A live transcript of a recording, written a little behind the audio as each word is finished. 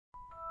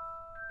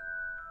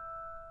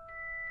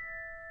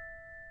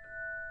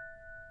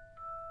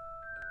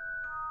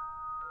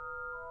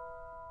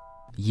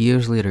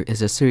Years Later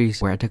is a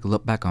series where I take a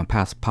look back on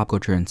past pop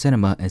culture and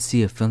cinema and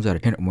see if films that are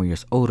 10 or more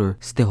years older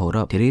still hold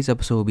up. Today's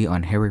episode will be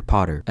on Harry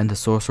Potter and the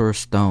Sorcerer's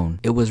Stone.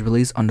 It was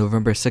released on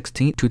November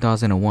 16th,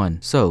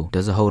 2001. So,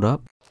 does it hold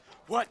up?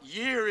 What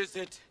year is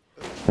it?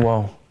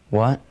 Whoa,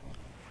 what?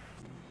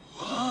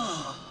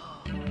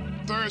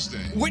 Thursday.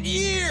 What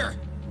year?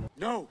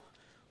 No.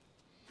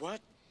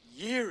 What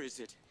year is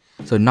it?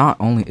 So not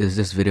only is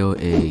this video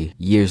a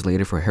years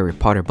later for Harry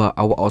Potter, but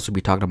I will also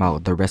be talking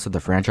about the rest of the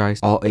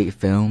franchise, all 8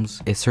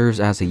 films. It serves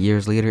as a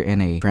years later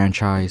in a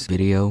franchise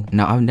video.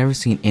 Now, I've never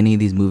seen any of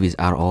these movies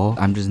at all.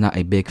 I'm just not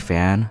a big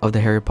fan of the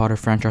Harry Potter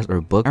franchise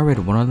or book. I read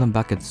one of them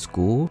back at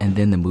school and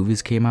then the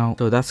movies came out.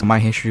 So that's my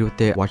history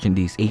with it, watching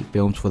these 8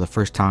 films for the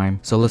first time.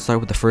 So let's start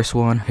with the first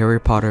one,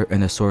 Harry Potter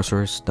and the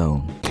Sorcerer's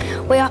Stone.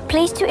 We are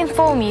pleased to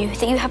inform you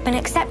that you have been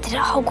accepted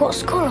at Hogwarts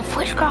School of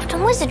Witchcraft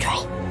and Wizardry.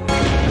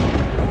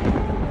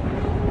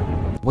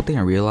 One thing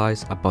I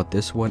realized about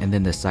this one and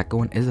then the second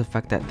one is the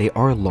fact that they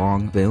are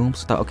long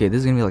films. Thought, okay, this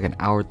is gonna be like an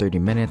hour 30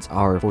 minutes,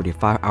 hour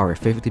 45, hour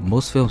 50.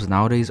 Most films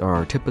nowadays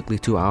are typically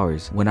 2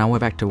 hours. When I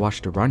went back to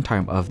watch the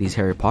runtime of these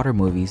Harry Potter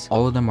movies,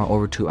 all of them are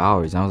over 2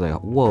 hours. And I was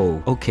like,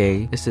 whoa,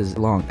 okay, this is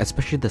long.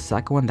 Especially the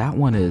second one, that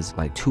one is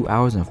like 2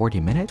 hours and 40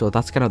 minutes. So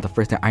that's kind of the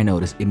first thing I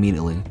noticed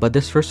immediately. But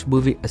this first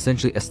movie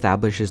essentially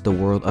establishes the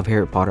world of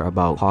Harry Potter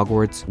about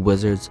Hogwarts,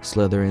 wizards,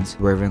 Slytherins,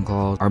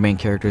 Ravenclaws. Our main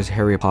characters,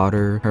 Harry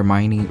Potter,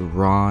 Hermione,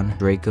 Ron,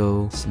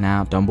 Draco,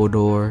 Snap,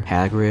 Dumbledore,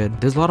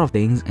 Hagrid. There's a lot of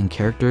things and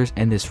characters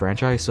in this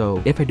franchise,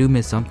 so if I do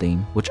miss something,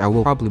 which I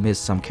will probably miss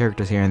some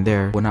characters here and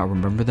there, will not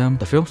remember them.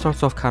 The film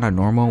starts off kind of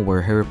normal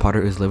where Harry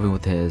Potter is living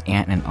with his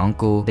aunt and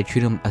uncle. They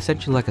treat him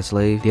essentially like a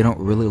slave. They don't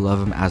really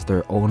love him as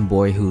their own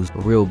boy who's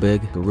real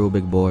big, a real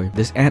big boy.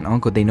 This aunt and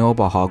uncle, they know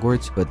about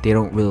Hogwarts, but they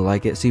don't really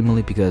like it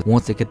seemingly because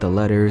once they get the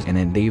letters and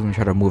then they even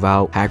try to move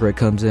out, Hagrid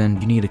comes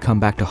in, you need to come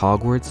back to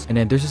Hogwarts. And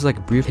then there's just like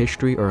a brief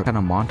history or kind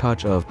of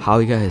montage of how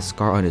he got his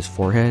scar on his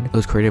forehead.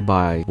 It was created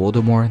by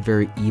Voldemort,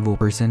 very evil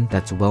person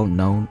that's well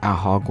known at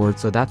Hogwarts.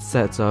 So that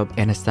sets up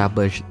and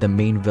established the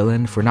main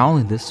villain for not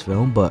only this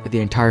film but the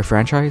entire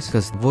franchise,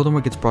 because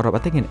Voldemort gets brought up I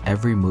think in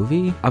every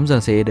movie. I'm just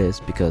gonna say it is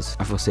because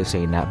I feel safe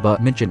saying that,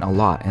 but mentioned a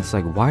lot. And it's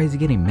like, why is he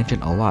getting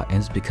mentioned a lot? And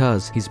it's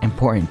because he's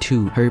important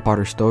to Harry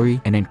Potter's story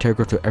and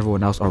integral to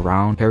everyone else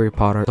around Harry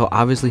Potter. So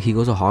obviously he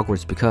goes to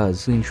Hogwarts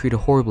because he's being treated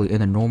horribly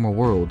in the normal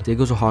world. So he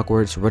goes to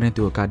Hogwarts, running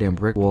through a goddamn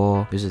brick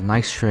wall. There's a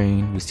nice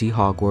train. We see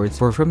Hogwarts.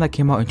 For a film that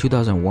came out in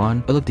 2001,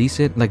 it looked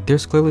decent. Like,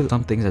 there's clearly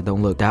some things that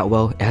don't look that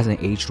well. It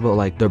hasn't aged well.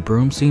 Like the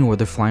broom scene where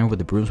they're flying with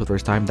the brooms for the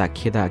first time, that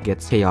kid that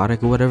gets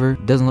chaotic or whatever,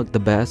 doesn't look the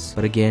best.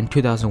 But again,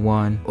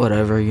 2001,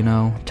 whatever, you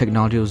know,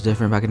 technology was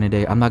different back in the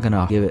day. I'm not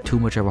gonna give it too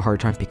much of a hard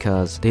time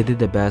because they did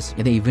the best.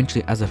 And then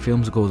eventually as the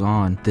films goes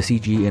on, the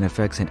CG and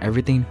effects and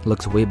everything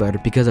looks way better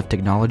because of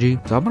technology.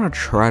 So I'm gonna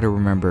try to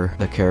remember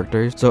the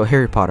characters. So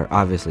Harry Potter,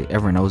 obviously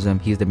everyone knows him.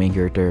 He's the main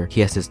character.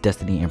 He has his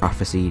destiny and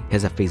prophecy. He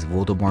has to face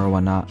Voldemort and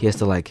whatnot. He has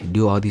to like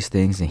do all these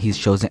things, and he's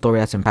chosen story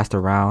that's been passed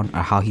around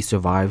on how he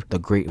survived the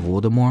great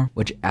Voldemort,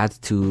 which adds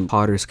to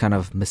Potter's kind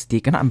of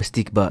mystique, and not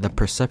mystique, but the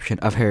perception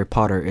of Harry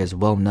Potter is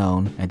well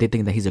known, and they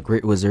think that he's a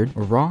great wizard.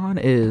 Ron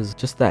is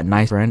just that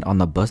nice friend on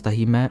the bus that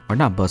he met, or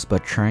not bus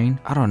but train.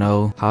 I don't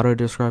know how to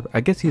describe it.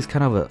 I guess he's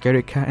kind of a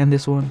scaredy cat in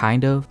this one,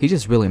 kind of. He's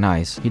just really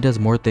nice. He does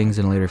more things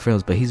in later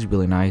films, but he's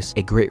really nice,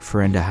 a great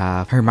friend to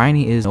have.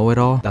 Hermione is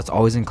know-it-all that's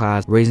always in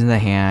class, raising the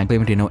hand,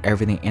 claiming to know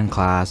everything in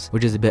class,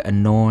 which is a bit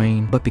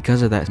annoying, but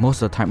because of that,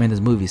 most of the time in this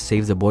movie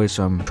saves the boys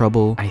from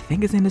trouble. I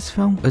think it's in this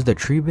film is the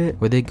tree bit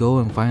where they go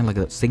and find like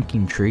a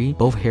sinking tree.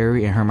 Both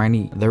Harry and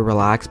Hermione, they're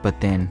relaxed, but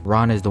then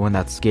Ron is the one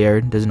that's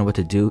scared, doesn't know what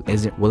to do,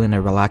 isn't willing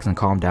to relax and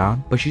calm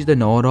down. But she's the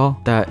know-it-all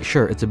that,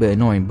 sure, it's a bit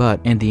annoying, but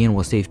in the end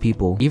will save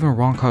people. Even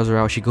Ron calls her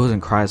out, she goes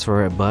and cries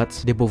for it, but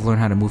they both learn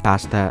how to move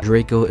past that.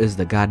 Draco is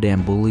the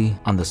goddamn bully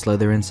on the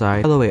Slytherin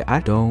side. By the way, I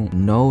don't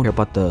know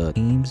about the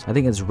teams. I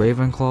think it's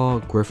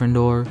Ravenclaw,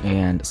 Gryffindor,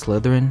 and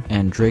Slytherin,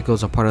 and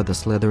Draco's a part of the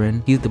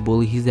Slytherin. He's the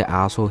bully, he's the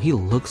asshole. He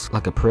looks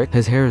like a prick.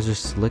 His hair is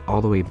just slicked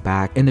all the way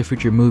back. In the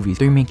future movies,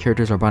 3 main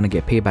characters are bound to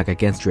get payback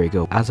against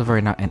Draco. As of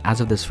right now, and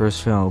as of this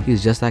first film,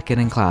 he's just that kid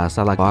in class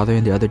that like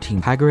bothering the other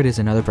team. Hagrid is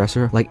another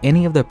professor. Like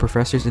any of the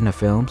professors in the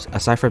films,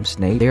 aside from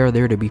Snape, they are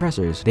there to be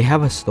professors. They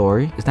have a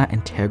story. It's not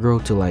integral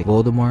to like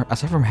Voldemort,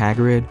 aside from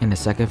Hagrid in the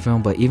second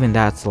film, but even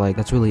that's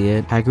really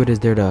it. Hagrid is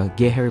there to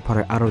get Harry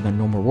Potter out of the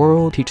normal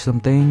world, teach some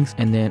things,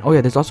 and then, oh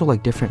yeah, there's also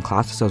like different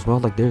classes as well.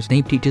 Like there's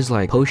Snape teaches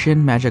like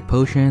magic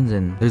potions,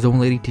 and there's the one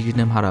lady teaching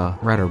them how to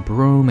ride a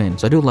broom, and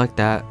so I do like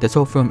that. This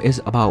whole film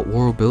is about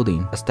world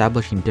building,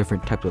 establishing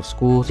different types of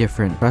schools,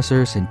 different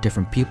professors, and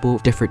different people,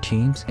 different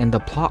teams. And the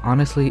plot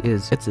honestly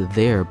is, it's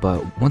there,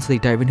 but once they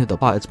dive into the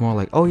plot, it's more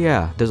like, oh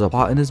yeah, there's a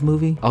plot in this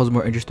movie. I was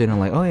more interested in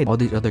like, oh yeah, all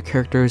these other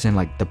characters and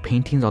like the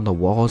paintings on the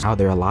walls, how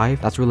they're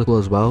alive. That's really cool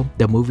as well.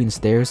 The moving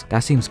stairs, that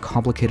seems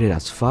complicated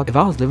as fuck. If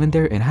I was living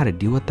there and had to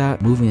deal with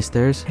that, moving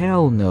stairs,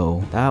 hell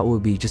no, that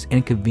would be just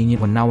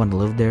inconvenient, when not want to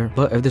live there.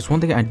 But if there's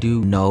one thing I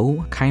do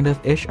know kind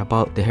of ish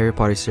about the Harry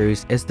Potter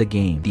series, it's the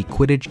game, the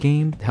Quidditch game.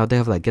 game, how they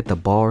have like get the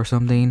ball or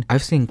something.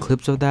 I've seen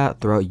clips of that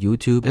throughout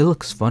YouTube. It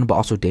looks fun but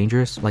also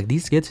dangerous. Like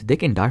these kids, they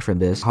can die from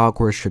this.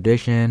 Hogwarts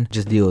tradition,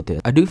 just deal with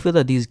it. I do feel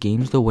that these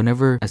games though,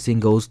 whenever a scene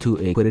goes to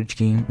a Quidditch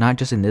game, not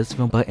just in this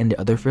film but in the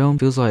other film,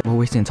 feels like we're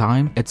wasting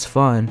time. It's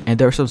fun and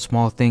there are some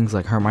small things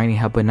like Hermione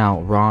helping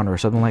out Ron or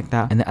something like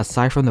that. And then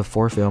aside from the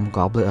 4th film,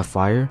 Goblet of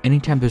Fire,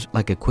 anytime there's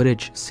like a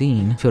Quidditch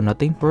scene, feel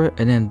nothing for it.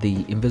 And then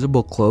the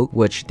invisible cloak,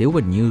 which they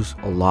would use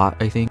a lot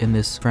I think in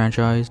this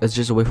franchise. It's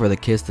just a way for the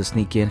kids to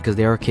sneak in because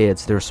they are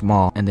kids, they're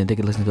small, and then they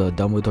can listen to a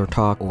Dumbledore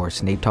talk or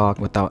Snape talk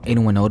without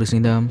anyone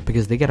noticing them,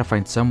 because they gotta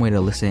find some way to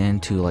listen in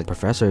to like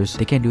professors.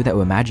 They can't do that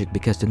with magic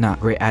because they're not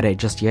great at it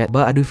just yet,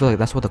 but I do feel like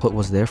that's what the cloak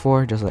was there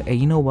for. Just like, hey,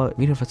 you know what,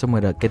 we need to find some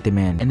way to get them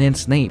in. And then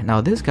Snape,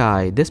 now this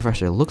guy, this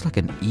professor looks like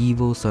an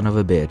evil son of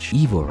a bitch.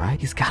 Evil, right?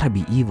 He's gotta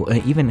be evil.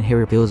 And even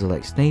Harry feels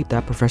like, Snape,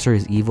 that professor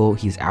is evil,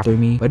 he's after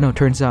me. But no,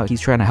 turns out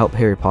he's trying to help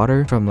Harry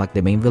Potter from like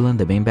the main villain,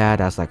 the main bad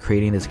that's like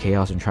creating this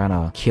chaos and trying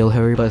to kill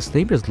Harry. But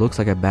Snape just looks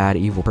like a bad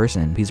evil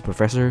person. He's a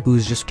professor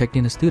who's just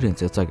protecting the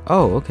students. It's like,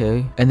 oh,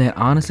 okay. And then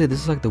honestly,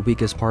 this is like the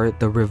weakest part.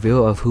 The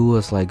reveal of who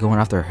was like going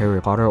after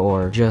Harry Potter,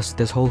 or just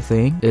this whole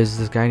thing, is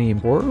this guy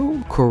named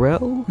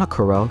Quirrell? Not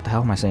Quirrell, what the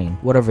hell am I saying?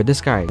 Whatever,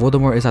 this guy.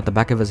 Voldemort is at the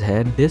back of his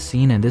head. This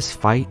scene and this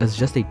fight is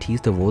just a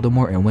tease to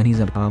Voldemort and when he's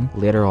gonna come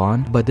later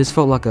on. But this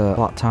felt like a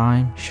plot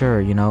time.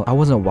 Sure, you know, I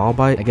wasn't wowed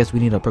by it. I guess we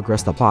need to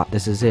progress the plot.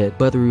 This is it.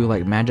 But through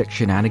like magic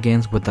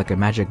shenanigans with like a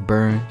magic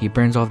burn, he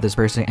burns off this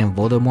person and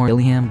Voldemort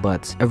killing him,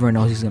 but everyone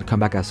knows he's gonna come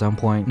back at some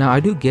point. Now I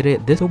do get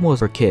it, this film was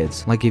for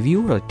kids. Like if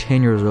you were like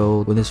 10 years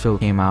old when this film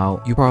came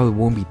out, you probably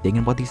won't be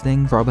thinking about these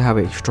things. Probably have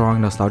a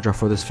strong nostalgia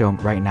for this film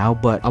right now,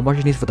 but I'm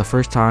watching these for the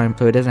first time,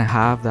 so it doesn't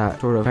have that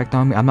sort of effect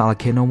on me. I'm not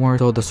like a kid no more.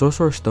 So the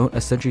Sorcerer's Stone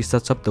essentially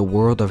sets up the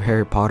world of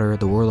Harry Potter,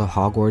 the world of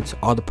Hogwarts,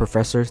 all the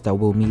professors that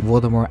will meet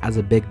Voldemort as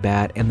a big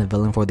bad and the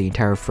villain for the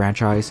entire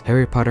franchise.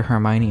 Harry Potter,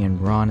 Hermione, and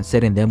Ron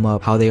setting them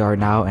up how they are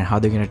now and how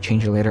they're gonna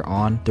change later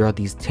on throughout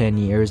these 10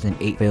 years and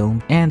 8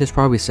 films. And there's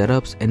probably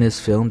setups in this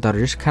film that are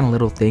just kind of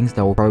little things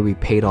that will probably be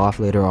paid off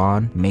later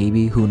on,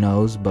 maybe, who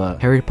knows.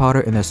 But Harry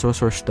Potter and the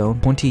Sorcerer's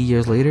Stone 20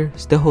 years later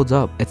still holds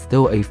up. It's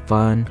still a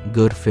fun,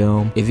 good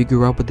film. If you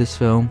grew up with this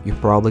film, you're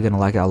probably gonna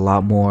like it a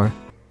lot more.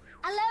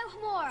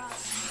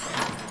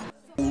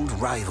 Old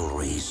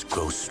rivalries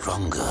grow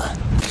stronger.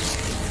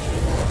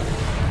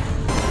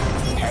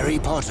 Harry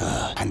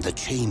Potter and the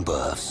Chamber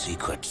of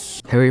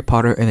Secrets. Harry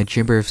Potter and the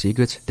Chamber of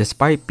Secrets,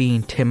 despite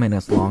being 10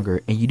 minutes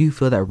longer, and you do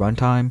feel that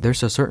runtime,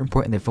 there's a certain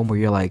point in the film where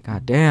you're like,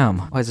 god damn,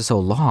 why is it so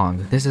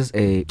long? This is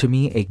to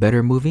me, a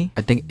better movie.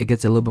 I think it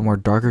gets a little bit more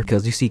darker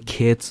because you see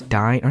kids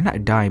dying, or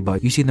not dying,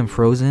 but you see them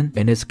frozen,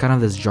 and it's kind of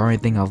this jarring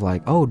thing of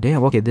like, oh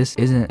damn, okay, this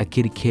isn't a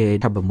kitty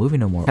kid type of movie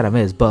no more. Kind of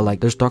is, but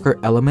like there's darker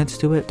elements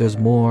to it, there's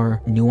more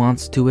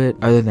nuance to it,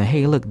 other than,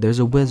 hey look, there's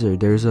a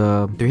wizard, there's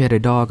a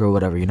three-headed dog or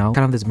whatever, you know,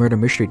 kind of this murder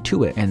mystery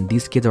to it, and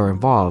these kids are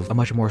involved. A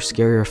much more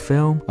scarier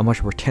film, a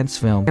much more tense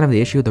film. Kind of the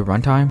issue with the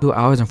runtime, 2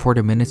 hours and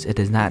 40 minutes, it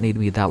does not need to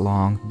be that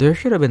long. There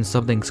should have been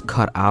some things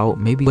cut out.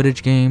 Maybe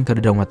Quidditch game could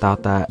have done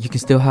without that. You can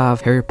still have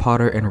Harry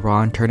Potter and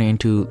Ron turning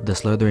into the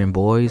Slytherin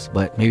boys,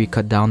 but maybe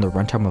cut down the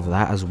runtime of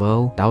that as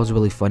well. That was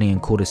really funny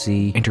and cool to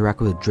see.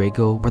 Interact with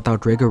Draco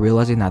without Draco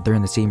realizing that they're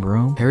in the same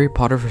room. Harry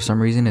Potter for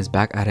some reason is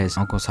back at his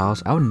uncle's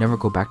house. I would never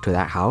go back to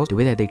that house. The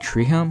way that they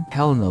treat him,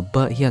 hell no.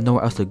 But he has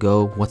nowhere else to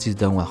go once he's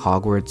done with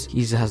Hogwarts.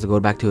 He just has to go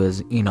back to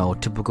his, you know,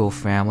 typical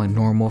family,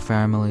 normal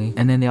family.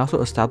 And then they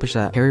also established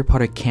that Harry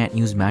Potter can't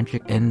use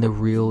magic in the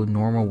real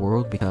normal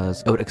world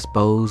because it would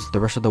expose the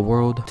rest of the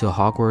world to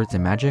Hogwarts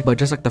and magic. But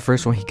just like the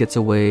first one, he gets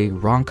away.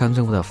 Ron comes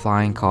in with a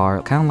flying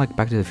car, kind of like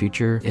Back to the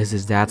Future is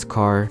his dad's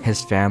car.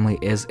 His family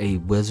is a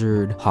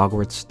wizard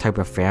Hogwarts type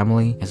of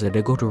family, and so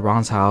they go to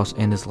Ron's house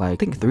in this like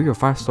I think 3 or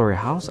 5 story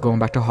house, going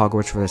back to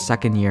Hogwarts for the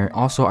 2nd year.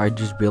 Also, I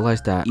just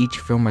realized that each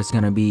film is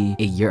gonna be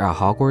a year at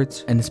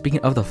Hogwarts. And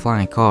speaking of the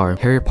flying car,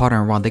 Harry Potter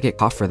and Ron, they get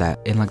caught for that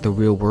in like the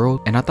real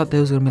world, and I thought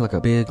there was gonna be like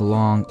a big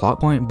long plot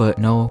point, but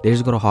no, they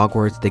just go to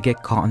Hogwarts, they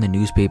get caught in the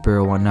newspaper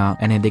or whatnot,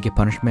 and then they get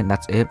punishment.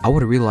 That's it. I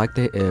would have really liked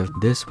it if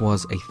this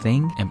was a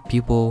thing and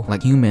people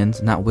like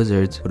humans, not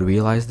wizards, would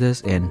realize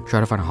this and try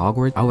to find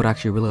Hogwarts. I would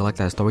actually really like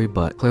that story,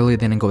 but clearly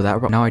they didn't go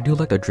that route. Now I do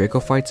like the Draco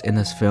fights in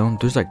this film.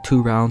 There's like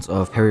 2 rounds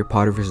of Harry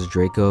Potter versus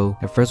Draco.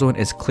 The first one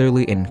is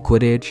clearly in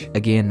Quidditch,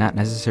 again not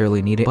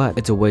necessarily needed, but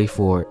it's a way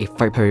for a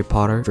fight. Harry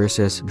Potter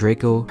versus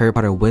Draco. Harry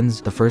Potter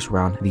wins the first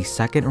round. The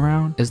second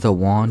round is the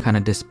wand kind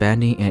of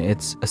disbanding, and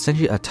it's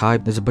essentially a tie.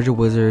 There's a bunch of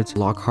wizards,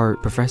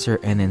 Lockhart, Professor,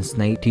 and then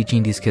Snape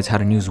teaching these kids how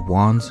to use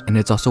wands. And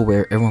it's also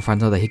where everyone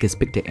finds out that he can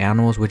speak to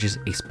animals, which is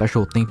a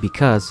special thing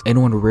because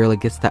anyone rarely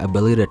gets that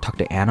ability to talk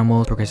to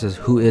animals. Progresses,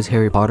 who is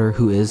Harry Potter?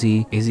 Who is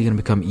he? Is he gonna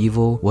become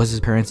evil? Was his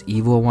parents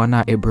evil or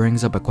whatnot? It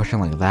brings up a question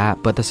like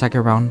that. But the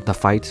second round, the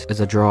fight is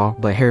a draw,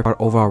 but Harry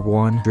Potter overall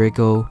won.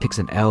 Draco takes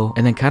an L.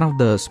 And then kind of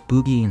the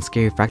spooky and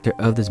scary factor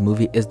of this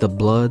movie is the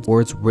blood,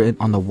 words written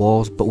on the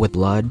walls but with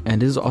blood.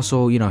 And this is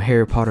also, you know,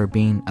 Harry Potter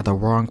being at the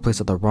wrong place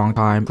at the wrong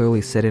time,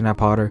 clearly setting at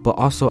Potter, but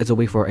also it's a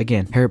way for,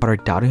 again, Harry Potter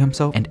doubting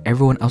himself and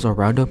everyone else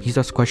around him. He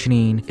starts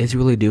questioning, is he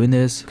really doing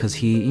this? Because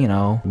he, you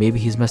know, maybe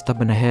he's messed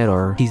up in the head,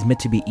 or he's meant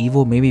to be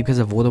evil. Maybe because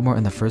of Voldemort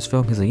in the first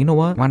film, he's like, you know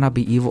what? Why not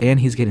be evil? And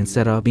he's getting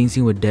set up, being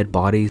seen with dead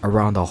bodies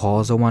around the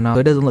halls and whatnot. So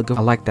it doesn't look good.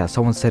 I like that.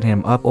 Someone's setting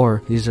him up,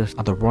 or he's just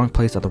at the wrong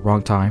place at the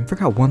wrong time.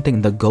 Forgot one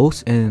thing. The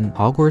ghosts in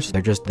Hogwarts,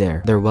 they're just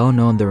there. They're well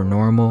known. They're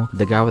normal.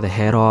 The guy with the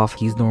head off,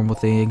 he's normal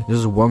thing.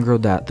 There's one girl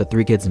that the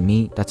three kids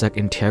meet that's like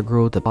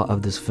integral to the plot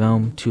of this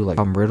film to like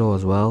Tom Riddle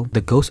as well.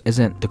 The ghost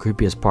isn't the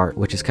creepiest part,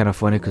 which is kind of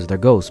funny because they're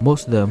ghosts.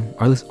 Most of them,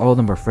 or at least all of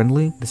them, are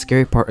friendly. The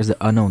scary part is the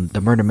unknown,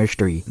 the murder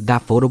mystery.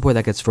 That photo boy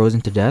that gets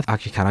frozen to death,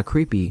 actually kind of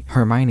creepy.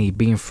 Hermione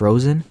being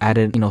frozen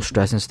added, you know,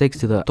 stress and stakes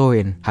to the story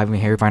and having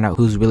Harry find out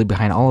who's really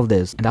behind all of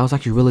this. And that was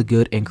actually really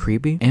good and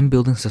creepy and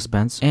building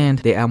suspense. And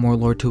they add more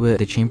lore to it.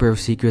 The Chamber of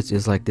Secrets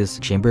is like this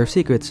Chamber of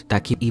Secrets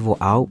that keep evil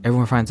out.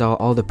 Everyone finds out,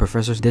 all the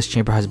professors, this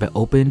chamber has been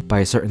opened by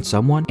a certain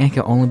someone and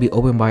can only be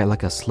opened by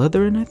like a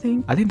Slytherin, I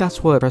think. I think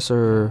that's what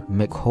Professor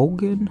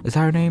McHogan, is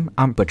that her name?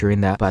 I'm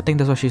butchering that, but I think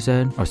that's what she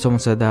said, or someone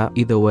said that.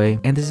 Either way.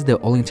 And this is the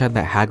only time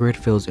that Hagrid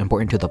feels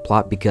important to the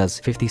plot, because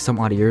 50 some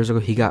odd years ago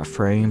he got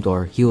framed,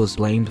 or he was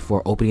blamed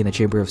for opening the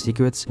Chamber of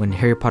Secrets when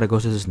Harry Potter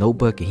goes to this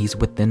notebook and he's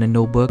within the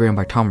notebook written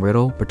by Tom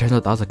Riddle, but turns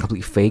out that was a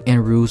complete fake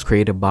and ruse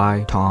created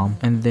by Tom.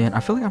 And then I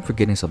feel like I'm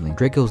forgetting something.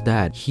 Draco's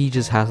dad, he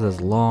just has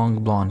this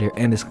long blonde hair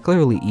and is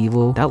clearly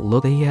evil. That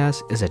look that he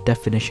has is a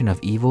definition of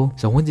evil.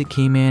 So when he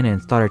came in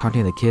and started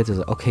taunting the kids, it's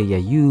like, okay, yeah,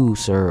 you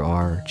sir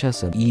are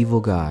just an evil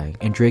guy,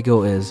 and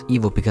Draco is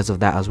evil because of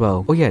that as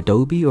well. Oh yeah,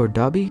 Dobby or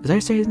Dobby, did I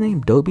say his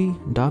name? Dobby?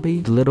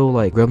 Dobby? The little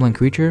like gremlin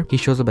creature. He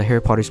shows up at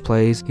Harry Potter's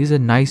place. He's a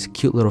nice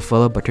cute little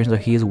fella, but turns out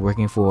he is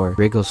working for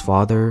Draco's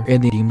father,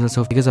 and he deems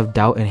himself, because of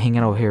doubt and hanging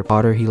out with Harry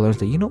Potter, he learns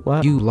that, you know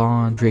what, you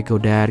Lon Draco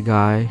dad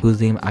guy,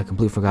 whose name I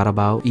completely forgot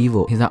about,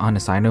 evil. He's not on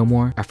his side no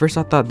more. At first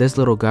I thought this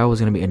little guy was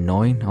gonna be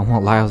annoying. I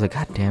won't lie, I was like,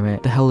 god damn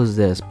it, the hell is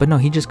this? But no,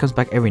 he just comes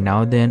back every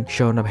now and then,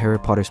 showing up Harry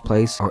Potter's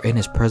place or in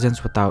his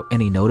presence without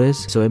any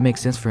notice. So it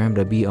makes sense for him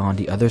to be on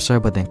the other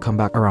side, but then come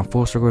back around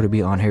full circle to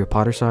be on Harry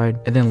Potter's side.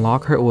 And then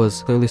Lockhart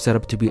was clearly set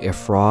up to be a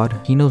fraud.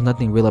 He knows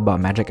nothing real about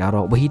magic at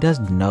all. Well, he does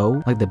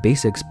know like the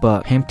basics,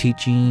 but him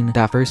teaching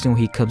that first thing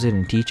when he comes in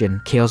and teach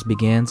and chaos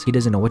begins, he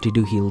doesn't know what to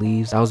do. He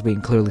leaves. That was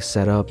being clearly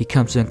set up. He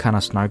comes in kind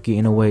of snarky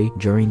in a way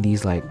during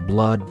these like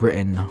blood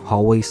written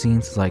hallway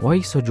scenes. It's like, why are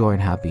you so joy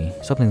and happy?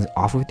 Something's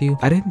off with you.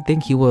 I didn't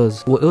think he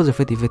was, well, it was a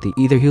 50-50.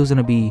 Either he was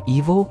gonna be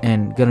evil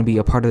and gonna be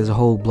a part of this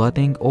whole blood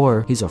thing,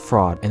 or he's a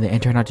fraud. And then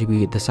it turned out to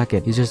be the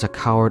second. He's just a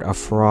coward, a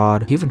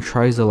fraud. He even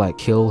tries to like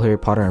kill Harry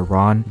Potter and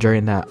Ron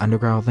during that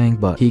underground thing,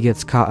 but he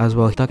gets caught as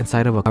well. He's stuck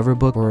inside of a cover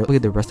book for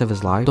the rest of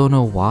his life. Don't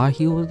know why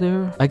he was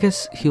there. I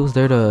guess he was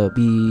there to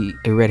be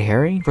a red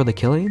herring for the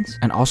killings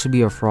and also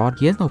be a fraud.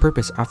 He has no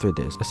purpose after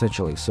this,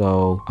 essentially.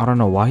 So I don't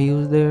know why he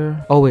was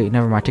there. Oh wait,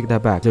 never mind, take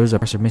that back. There was a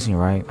person missing,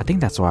 right? I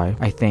think that's why.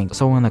 I think.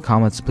 Someone in the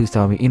comments, please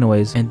tell me.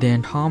 Anyways, and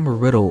then Tom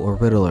Riddle or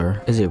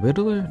Riddler. Is it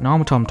Riddler? No,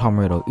 I'm gonna Tom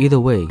Riddle. Either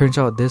way, turns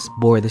out this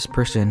boy, this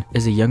person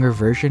is a younger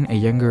version, a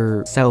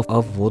younger self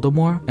of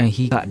Voldemort, and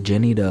he got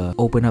Jenny to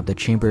open up the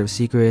Chamber of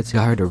Secrets,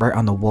 got her to write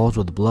on the walls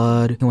with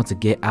blood. He wants to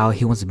get out.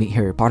 He wants to meet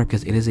Harry Potter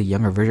because it is a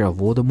younger version of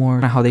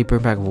Voldemort. Not how they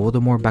bring back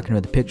Voldemort back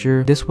into the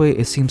picture. This way,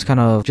 it seems kind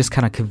of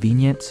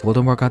convenient.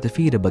 Voldemort got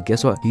defeated, but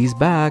guess what? He's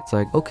back. It's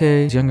like,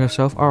 okay, his younger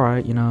self, all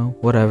right, you know,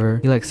 whatever.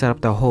 He like set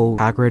up the whole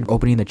Hagrid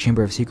opening the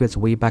Chamber of Secrets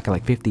way back at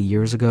like 50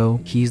 years ago.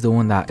 He's the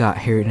one that got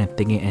Harry into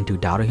thinking into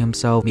doubting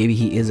himself. Maybe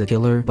he is a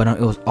killer, but no,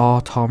 it was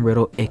all Tom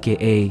Riddle,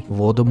 aka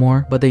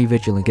Voldemort. But then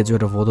eventually gets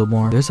rid of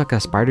Voldemort. There's like a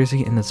spider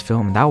scene in this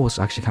film, and that was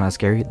actually kind of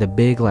scary. The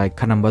big like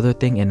kind of mother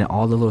thing, and then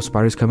all the little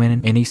spiders come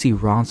in, and you see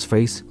Ron's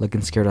face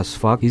looking scared as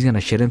fuck. He's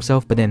gonna shit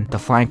himself, but then the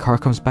flying car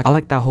comes back. I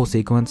like that whole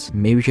sequence.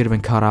 Maybe should have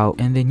been cut out.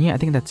 And then yeah, I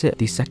think that's it.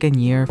 The second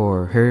year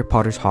for Harry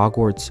Potter's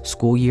Hogwarts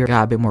school year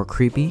got a bit more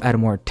creepy, added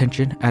more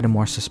tension, added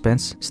more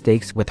suspense,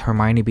 stakes with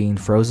Hermione being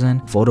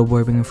frozen,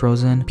 Voldemort being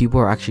frozen. People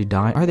are actually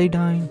dying. Are they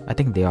dying? I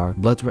think they are.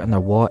 Blood's written on their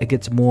wall. It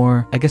gets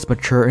more, I guess,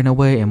 mature in a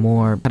way and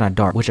more kind of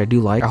dark, which I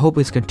do like. I hope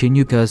it's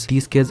continued because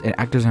these kids and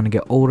actors are gonna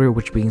get older,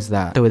 which means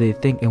that the way they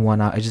think and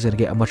whatnot is just gonna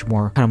get a much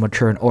more kind of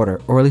mature in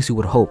order, or at least you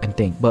would hope and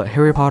think. But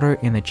Harry Potter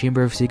and the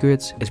Chamber of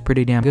Secrets is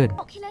pretty damn good.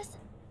 Oculus,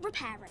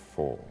 repair it.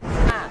 4.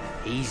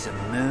 He's a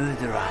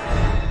murderer.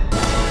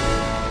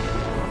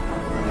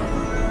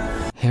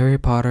 Harry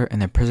Potter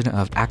and the Prisoner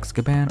of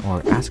Azkaban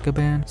or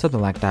Azkaban, something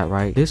like that,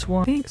 right? This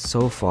one, I think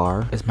so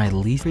far, is my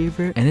least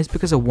favorite, and it's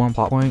because of one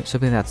plot point,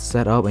 something that's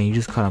set up and you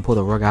just kind of pull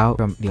the rug out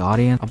from the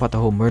audience about the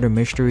whole murder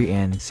mystery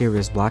and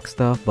Sirius Black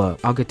stuff, but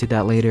I'll get to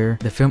that later.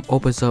 The film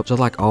opens up just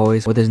like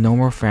always with his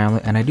normal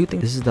family, and I do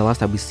think this is the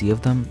last that we see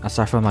of them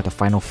aside from like the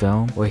final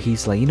film where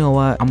he's like, you know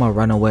what, I'm gonna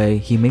run away.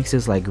 He makes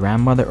his like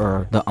grandmother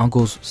or the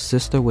uncle's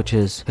sister, which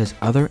is his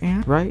other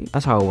aunt, right?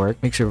 That's how it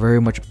works. Makes her very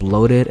much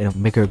bloated and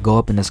make her go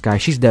up in the sky.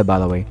 She's dead, by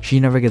the way. way. She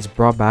never gets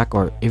brought back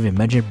or even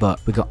mentioned, but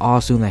we can all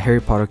assume that Harry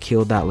Potter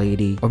killed that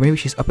lady. Or maybe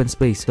she's up in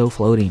space, still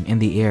floating in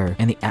the air,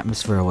 in the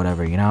atmosphere or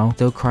whatever, you know?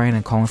 Still crying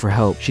and calling for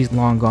help. She's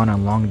long gone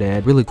and long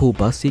dead. Really cool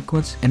bus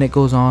sequence. And it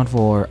goes on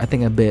for, I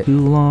think, a bit too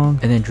long.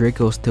 And then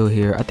Draco's still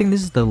here. I think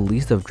this is the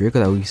least of Draco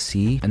that we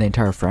see in the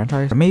entire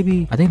franchise. Or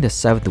maybe, I think the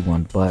 7th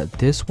one. But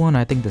this one,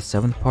 I think the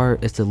 7th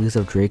part is the least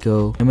of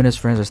Draco. Him and his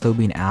friends are still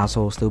being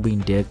assholes, still being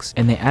dicks.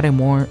 And they added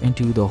more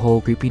into the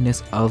whole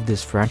creepiness of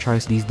this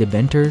franchise. These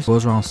Dementors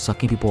goes around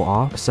sucking people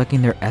off,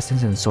 sucking their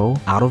essence and soul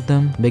out of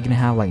them, making them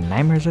have like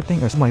nightmares or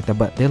something like that.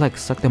 But they like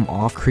suck them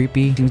off.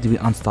 Creepy, seems to be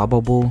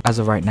unstoppable as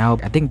of right now.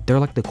 I think they're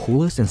like the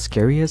coolest and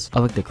scariest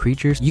of like the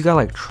creatures. You got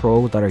like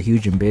trolls that are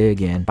huge and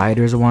big and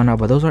spiders and whatnot,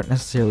 but those aren't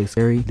necessarily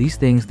scary. These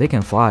things, they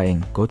can fly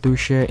and go through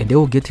shit and they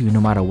will get to you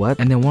no matter what.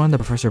 And then one of the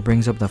professor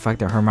brings up the fact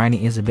that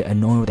Hermione is a bit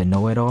annoying with the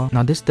know-it-all.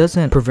 Now this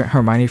doesn't prevent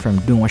Hermione from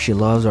doing what she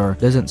loves or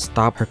doesn't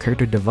stop her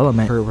character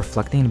development, her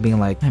reflecting and being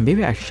like, man,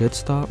 maybe I should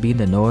stop being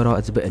the know-it-all.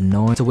 It's a bit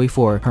annoying. It's a way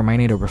for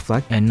Hermione to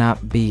reflect and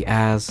not be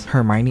as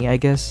Hermione, I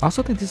guess. I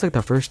also think this is like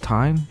the first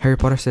time Harry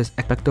Potter says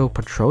expecto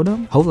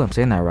patronum. Hopefully I'm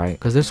saying that right,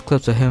 because there's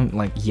clips of him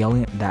like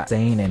yelling that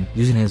saying and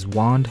using his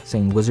wand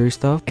saying wizardry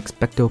stuff.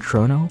 Expecto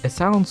Patronum. It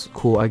sounds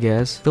cool, I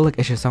guess. I feel like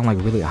it should sound like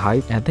really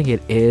hype, and I think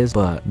it is,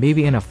 but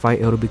maybe in a fight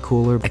it'll be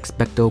cooler.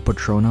 Expecto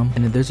Patronum.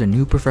 And then there's a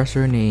new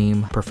professor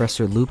named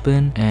Professor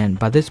Lupin, and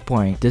by this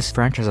point this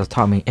franchise has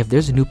taught me if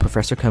there's a new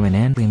professor coming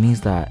in, it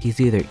means that he's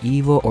either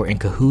evil or in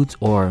cahoots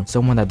or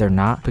someone that they're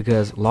not,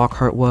 because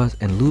Lockhart was,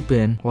 and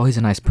Lupin, while he's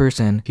a nice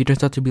person, he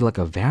turns out to be like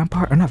a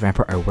vampire, or not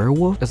vampire, a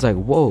werewolf. It's like,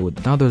 whoa,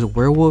 now there's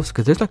werewolves,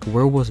 because there's like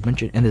werewolves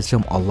mentioned in this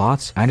film a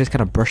lot. I just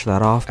kind of brushed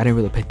that off. I didn't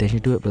really pay attention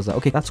to it, but it's like,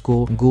 okay, that's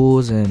cool.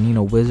 Ghouls and, you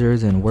know,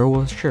 wizards and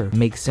werewolves, sure,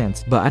 makes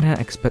sense. But I didn't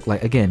expect,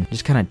 like, again,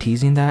 just kind of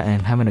teasing that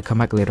and having to come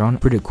back later on.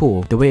 Pretty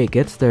cool. The way it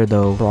gets there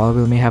though,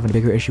 probably may have a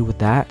bigger issue with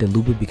that than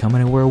Lupin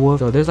becoming a werewolf.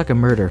 So there's like a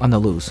murder on the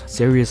loose.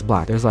 Sirius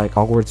Black. There's like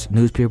Hogwarts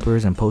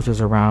newspapers and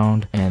posters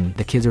around, and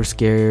the kids are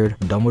scared,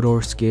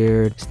 Dumbledore's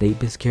scared,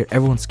 Snape is scared,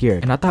 everyone's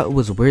scared. And I thought it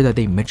was weird that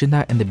they mentioned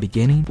that in the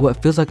beginning.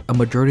 What feels like a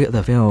majority of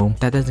the film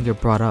that doesn't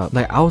get brought up.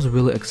 Like, I was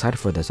really excited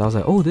for this. I was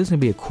like, oh, this is gonna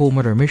be a cool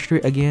murder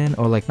mystery again,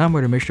 or like not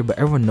murder mystery, but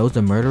everyone knows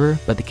the murderer,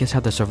 but the kids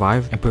have to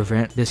survive and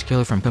prevent this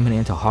killer from coming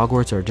into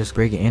Hogwarts or just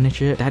breaking in and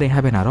shit. That didn't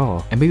happen at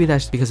all. And maybe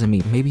that's because of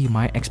me. Maybe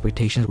my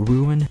expectations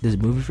ruined this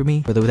movie for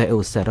me, for the way that it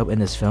was set up in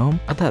this film.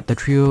 I thought the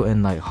trio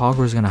and like Hogwarts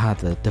was gonna have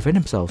to defend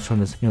themselves from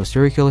this, you know,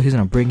 serial killer. He's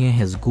gonna bring in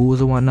his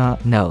ghouls and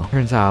whatnot. No,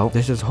 turns out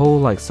there's this whole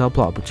like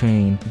subplot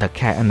between the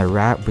cat and the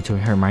rat, between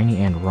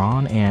Hermione and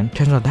Ron, and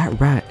turns out that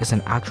rat is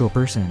an actual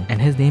person,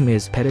 and his name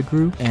is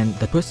Pettigrew. And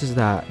the twist is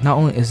that not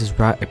only is this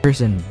rat a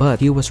person, but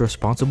he was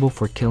responsible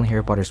for killing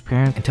Harry Potter's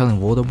parents and telling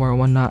Voldemort and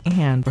whatnot.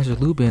 And Professor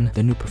Lupin,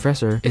 the new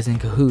professor, is in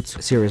cahoots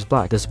with Sirius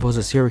Black, the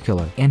supposed serial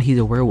killer, and he's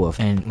a werewolf.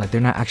 And like,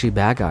 they're not actually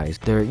bad guys.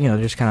 They're, you know,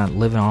 they're just kind of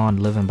living on,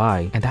 living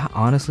by. And that,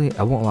 honestly,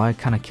 I won't lie,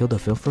 kind of killed the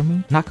film for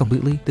me. Not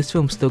completely. This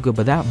film's still good,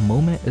 but that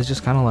moment is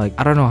just kind of like,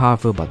 I don't know how I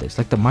feel about this.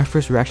 Like, my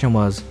first reaction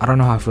was, I don't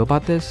know how I feel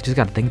about this. Just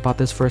gotta think about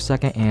this for a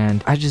second,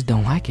 and I just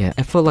don't like it.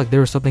 I felt like there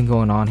was something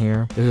going on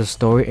here. There's a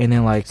story, and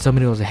then like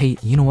somebody was like, hey,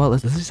 you know what?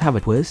 Let's just have a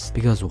twist,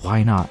 because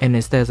why not? And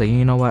instead, it's like,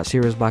 you know what?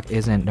 Sirius Black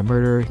isn't the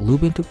murderer.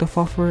 Lupin took the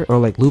fall for it, or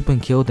like Lupin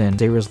killed and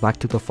Sirius Black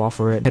took the fall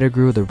for it.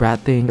 Pettigrew, the rat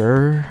thing,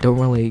 don't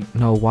really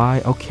know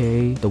why.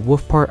 Okay, the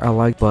wolf part I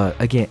like, but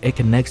again, it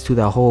connects to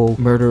that whole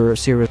murderer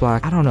Sirius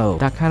Black. I don't know.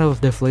 That kind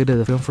of deflated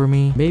the film for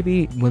me.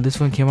 Maybe when this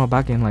one came out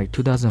back in like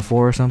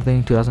 2004 or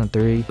something,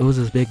 2003, it was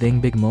this big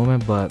thing, big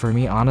moment. But for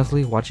me,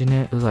 honestly, watching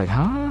it was like,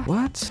 huh?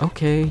 What?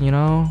 Okay, you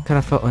know, kind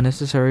of felt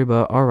unnecessary,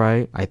 but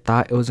alright. I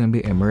thought it was gonna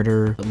be a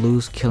murder,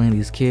 loose killing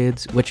these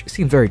kids, which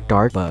seems very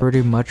dark, but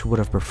pretty much would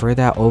have preferred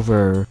that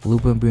over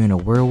Lupin being a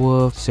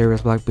werewolf,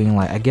 Sirius Black being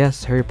like, I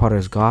guess, Harry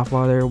Potter's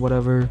godfather or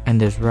whatever, and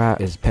this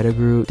rat is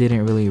Pettigrew.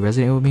 Didn't really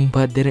resonate with me,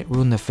 but didn't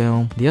ruin the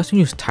film. They also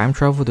used time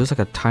travel. There's like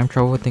a time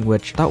travel thing,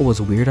 which I thought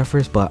was weird at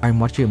first, but I'm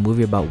watching a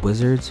movie about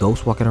wizards,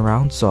 ghosts walking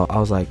around, so I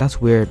was like,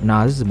 that's weird.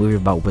 Nah, this is a movie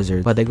about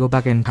wizards. But they go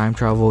back in time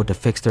travel to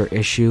fix their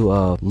issue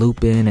of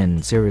Lupin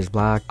and Sirius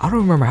Black. I don't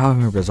remember how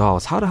it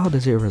resolves. How the hell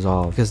does it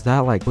resolve? Because that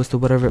like was the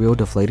whatever real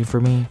deflating for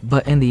me.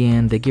 But in the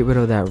end, they get rid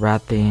of that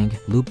rat thing.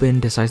 Lupin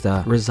decides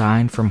to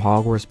resign from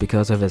Hogwarts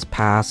because of his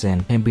past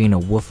and him being a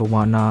wolf and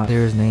whatnot.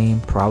 There's his name,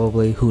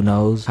 probably, who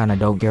knows, kind of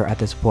don't care at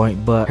this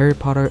point. But Harry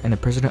Potter and the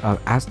Prisoner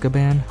of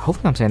Azkaban,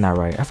 hopefully I'm saying that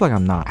right. I feel like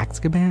I'm not.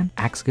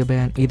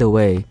 Azkaban, either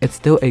way, it's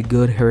still a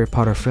good Harry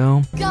Potter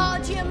film.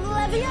 Guardium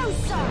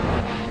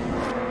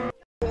Leviosa!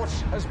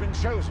 Hogwarts has been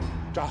chosen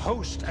to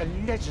host a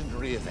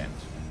legendary event,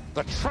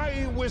 the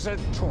Tri-Wizard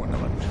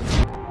Tournament.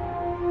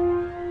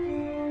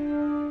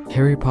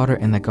 Harry Potter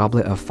and the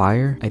Goblet of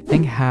Fire, I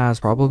think, has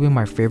probably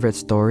my favorite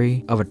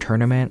story of a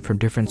tournament from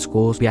different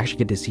schools. We actually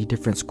get to see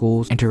different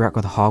schools interact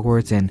with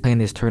Hogwarts and play in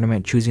this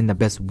tournament, choosing the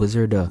best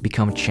wizard to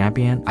become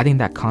champion. I think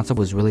that concept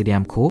was really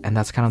damn cool, and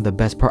that's kind of the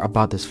best part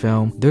about this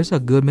film. There's a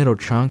good middle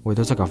chunk where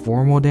there's like a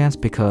formal dance,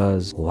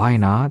 because why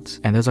not?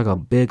 And there's like a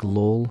big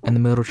lull in the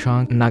middle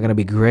chunk. Not gonna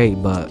be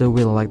great, but still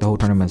really like the whole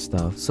tournament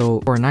stuff.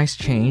 So for a nice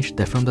change,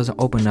 the film doesn't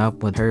open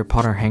up with Harry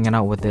Potter hanging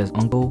out with his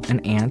uncle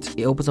and aunt.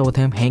 It opens up with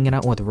him hanging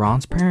out with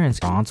Ron's parents,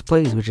 Ron's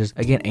place, which is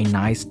again a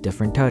nice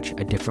different touch,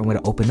 a different way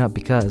to open up,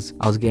 because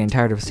I was getting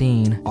tired of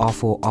seeing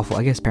awful,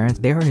 I guess, parents.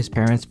 They are his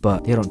parents,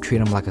 but they don't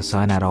treat him like a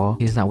son at all.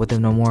 He's not with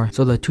them no more.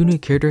 So the two new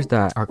characters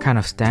that are kind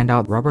of stand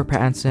out, Robert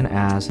Pattinson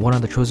as one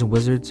of the chosen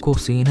wizards. Cool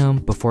seeing him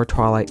before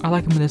Twilight. I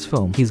like him in this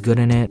film. He's good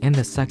in it. And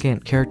the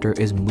second character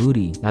is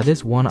Moody. Now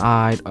this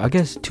one-eyed, I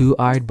guess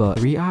two-eyed, but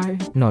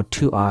three-eyed? No,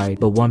 two-eyed,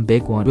 but one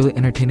big one. Really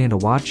entertaining to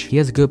watch. He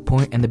has a good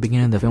point in the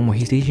beginning of the film where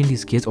he's teaching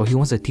these kids, or he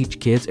wants to teach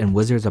kids and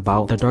wizards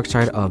about the dark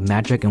side of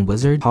magic and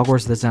wizards.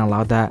 Hogwarts doesn't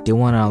allow that. They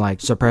want to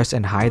like suppress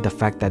and hide the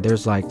fact that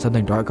there's like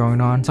something dark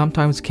going on.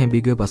 Sometimes can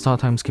be good, but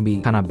sometimes can be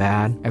kind of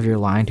bad if you're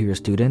lying to your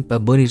student.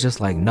 But Moody's just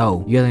like,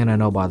 no, you're gonna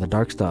know about the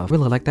dark stuff.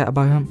 Really like that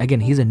about him. Again,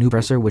 he's a new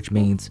professor, which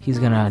means he's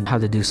gonna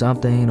have to do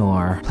something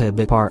or play a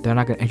big part. They're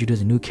not gonna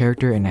introduce a new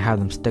character and have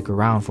them stick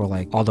around for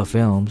like all the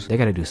films. They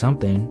gotta do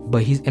something.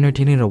 But he's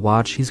entertaining to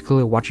watch. He's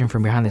clearly watching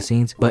from behind the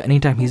scenes. But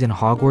anytime he's in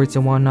Hogwarts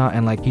and whatnot,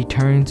 and like he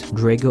turns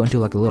Draco into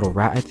like a little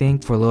rat, I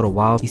think, for a little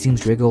while. He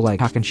seems Draco like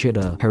talking shit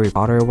to Harry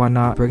Potter and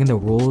whatnot, breaking the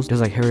rules,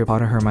 just like Harry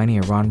Potter, Hermione,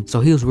 and Ron. So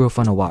he was real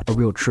fun to watch, a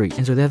real treat.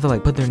 And so they have to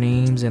like put their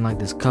names in like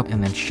this cup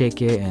and then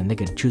shake it, and they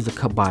can choose the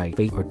cup by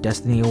fate or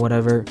destiny or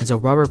whatever. And so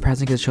Robert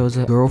Pattinson gets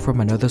chosen, a girl from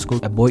another school,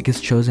 a boy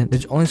gets chosen.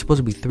 There's only supposed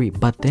to be 3,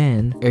 but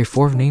then a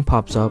 4th name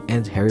pops up and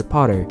it's Harry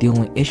Potter. The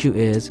only issue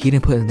is he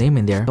didn't put his name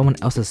in there. Someone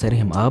else is setting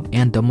him up,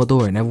 and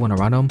Dumbledore and everyone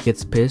around him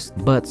gets pissed.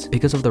 But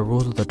because of the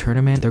rules of the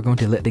tournament, they're going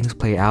to let things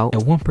play out.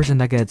 And one person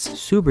that gets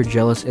super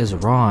jealous is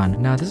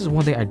Ron. Now this is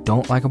one thing I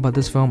don't like about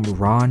this film.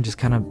 Ron just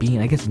kind of being,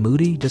 I guess,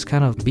 moody, just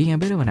kind of being a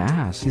bit of an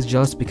ass. He's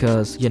jealous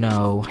because, you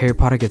know, Harry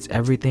Potter gets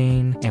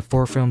everything, and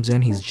 4 films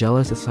in he's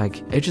jealous. It's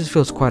like, it just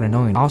feels quite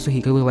annoying. Also,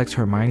 he clearly likes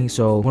Hermione,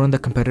 so one of the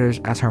competitors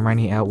asks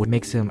Hermione out, which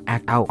makes him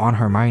act out on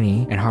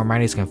Hermione, and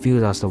Hermione's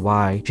confused as to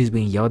why she's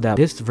being yelled at.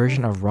 This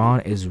version of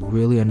Ron is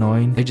really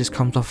annoying. It just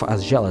comes off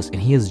as jealous,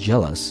 and he is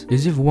jealous.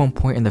 There's even one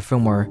point in the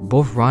film where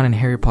both Ron and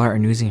Harry Potter are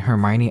using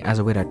Hermione as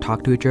a way to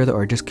talk to each other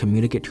or just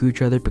communicate to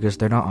each other because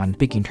they're not on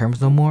speaking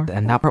terms no more,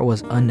 and that part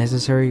was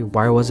unnecessary.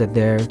 Why was it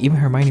there? Even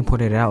Hermione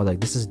pointed it out, like,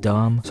 this is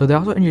dumb. So they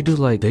also introduced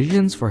like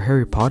visions for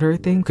Harry Potter, I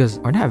think, because,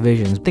 or not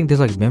visions, I think there's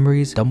like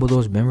memories,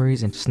 Dumbledore's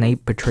memories, and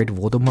Snape betrayed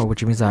Voldemort,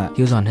 which means that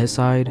he was on his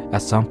side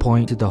at some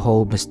point. To the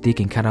whole mystique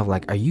and kind of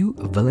like, are you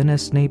a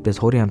villainous Snape this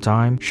whole damn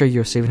time? Sure,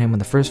 you're saving him in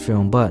the first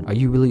film, but are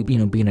you really, you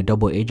know, being a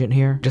double agent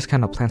here? Just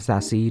kind of plants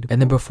that seed.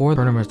 And then before the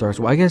tournament starts,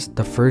 well, I guess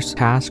the first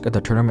task of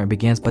the tournament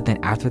begins, but then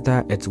after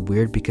that, it's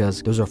weird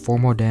because there's a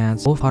formal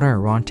dance. Both Potter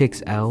and Ron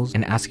takes L's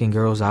and asking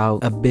girls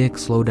out. A big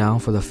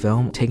slowdown for the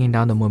film, taking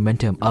down the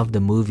momentum of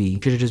the movie.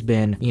 Should have just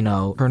been, you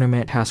know,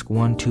 tournament task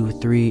 1, 2,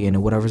 3,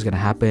 and whatever's gonna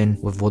happen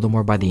with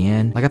Voldemort by the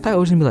end. Like, I thought it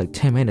was gonna be like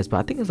 10 minutes, but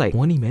I think it's like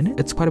 20 minutes.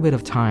 It's quite a bit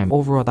of time.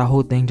 Overall, that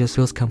whole thing just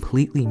feels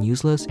completely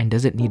useless and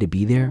doesn't need to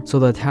be there. So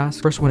the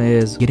task, first one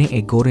is getting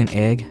a golden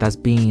egg that's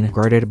being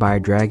guarded by a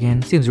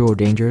dragon. Seems real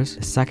dangerous.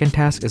 The second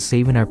task is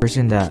saving a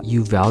person that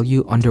you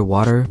value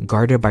underwater,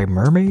 guarded by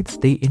mermaids.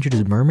 They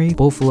introduced mermaids.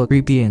 Both look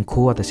creepy and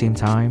cool at the same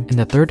time. And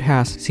the third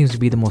task seems to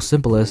be the most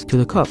simplest, to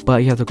the cup,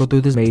 but you have to go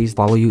through this maze,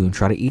 follow you, and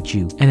try to eat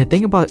you. And the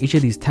thing about each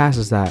of these tasks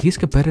is that these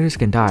competitors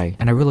can die,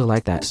 and I really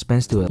like that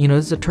suspense to it. You know,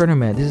 this is a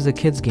tournament, this is a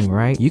kid's game,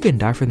 right? You can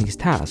die from these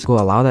tasks. Go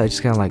allow that. It's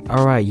just kind of like,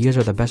 alright, you guys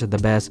are the best of the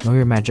best, know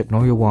your magic,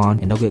 know your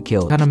wand, and don't get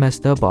killed. Kind of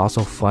messed up, but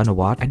also fun to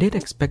watch. I did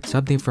expect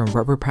something from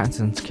Robert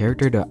Pattinson's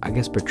character to, I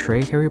guess,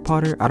 betray Harry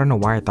Potter. I don't know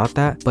why I thought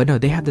that, but no,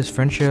 they had this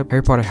friendship.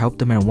 Harry Potter helped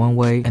them in one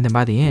way, and then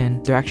by the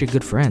end, they're actually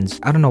good friends.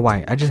 I don't know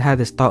why. I just had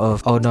this thought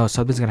of, oh no,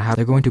 something's gonna happen.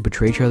 They're going to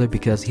betray each other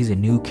because he's a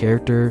new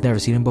character, never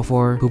seen him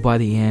before, who by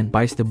the end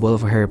bites the bullet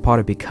for Harry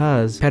Potter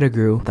because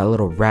Pettigrew, that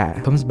little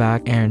rat, comes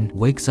back and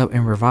wakes up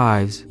and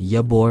revives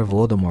ya boy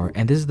Voldemort.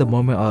 And this is the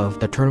moment of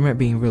the tournament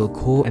being really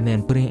cool, and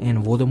then putting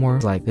in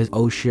Voldemort, like this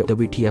oh shit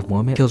WTF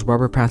moment. Kills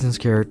Robert Pattinson's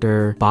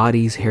character,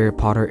 bodies Harry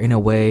Potter in a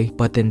way,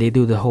 but then they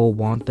do the whole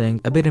wand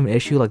thing. A bit of an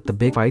issue, like the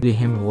big fight between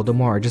him and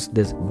Voldemort, or just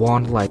this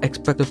wand like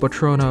Expecto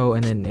Patrono,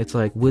 and then it's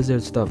like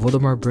wizard stuff.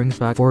 Voldemort brings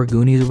back 4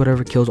 Goonies or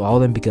whatever, kills all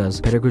of them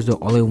because Pettigrew's the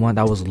only one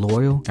that was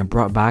loyal and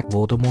brought back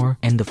Voldemort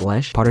in the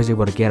flesh. Potter's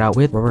able to get out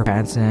with Robert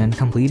Pattinson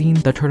completing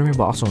the tournament,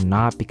 but also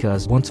not,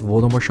 because once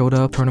Voldemort showed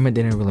up, tournament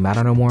didn't really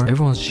matter no more.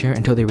 Everyone's cheering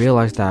until they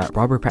realize that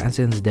Robert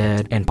Pattinson's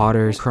dead, and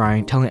Potter's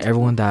crying, telling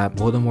everyone that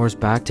Voldemort's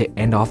back to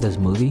end off this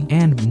movie.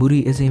 And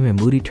Moody isn't even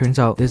Moody. Turns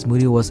out this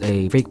Moody was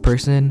a fake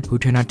person who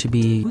turned out to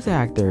be, who's the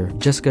actor?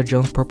 Jessica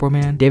Jones Purple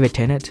Man? David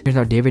Tennant. Turns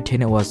out David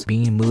Tennant was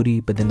being Moody,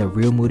 but then the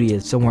real Moody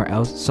is somewhere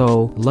else.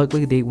 So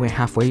luckily they went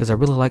halfway because I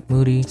really like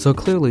Moody. So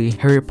clearly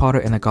Harry Potter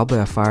and the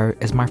Goblet of Fire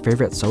is my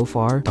favorite so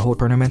far. The whole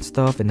tournament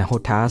stuff and the whole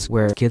task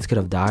where kids could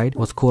have died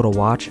was cool to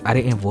watch.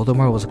 Adding in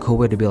Voldemort was a cool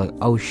way to be like,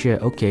 oh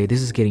shit, okay,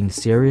 this is getting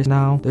serious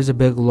now. There's a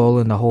big lull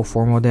in the whole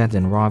formal dance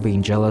and Ron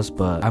being jealous,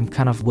 but I'm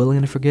kind of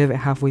willing to forgive it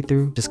halfway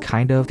through, just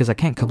kind of, because I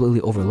can't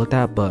completely overlook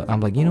that, but I'm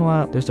like, you know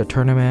what, there's a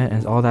tournament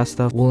and all that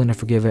stuff, willing to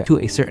forgive it to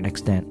a certain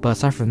extent. But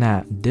aside from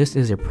that, this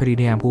is a pretty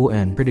damn cool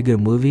and pretty good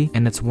movie,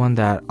 and it's one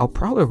that I'll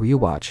probably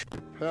rewatch.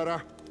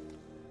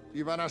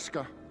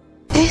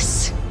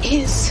 This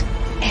is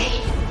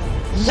a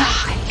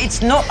lie.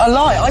 It's not a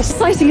lie.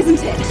 Exciting, isn't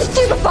it?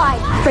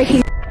 Stupefying.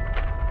 Breaking.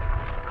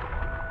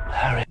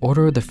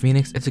 Order of the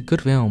Phoenix, it's a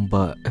good film,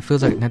 but it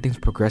feels like nothing's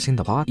progressing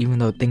the plot. Even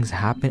though things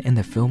happen in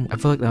the film, I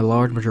feel like the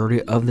large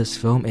majority of this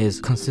film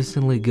is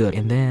consistently good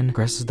and then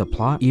progresses the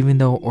plot. Even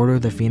though Order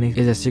of the Phoenix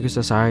is a secret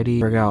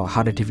society, figure out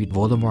how to defeat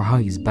Voldemort, how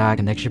he's back,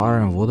 connection Potter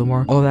and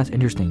Voldemort, all that's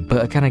interesting,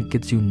 but it kind of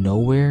gets you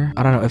nowhere.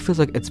 I don't know, it feels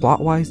like it's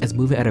plot-wise, it's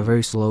moving at a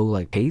very slow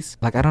like pace.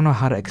 Like, I don't know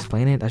how to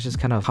explain it. That's just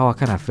kind of how I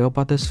kind of feel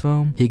about this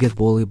film. He gets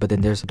bullied, but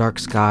then there's dark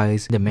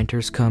skies, the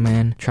mentors come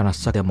in trying to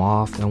suck them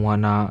off and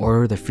whatnot.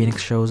 Order of the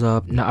Phoenix shows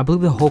up. Now, I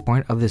believe the whole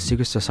point of this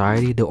secret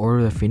society, the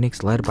Order of the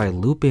Phoenix, led by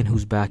Lupin,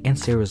 who's back, and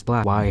Sirius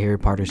Black, why Harry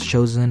Potter's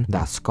chosen,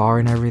 that scar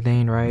and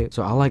everything, right?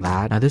 So I like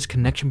that. Now, this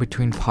connection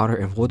between Potter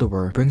and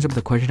Voldemort brings up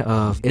the question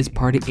of, is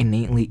Potter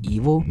innately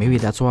evil? Maybe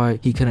that's why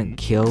he couldn't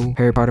kill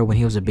Harry Potter when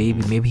he was a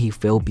baby. Maybe he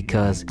failed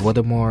because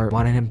Voldemort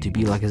wanted him to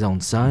be like his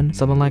own son,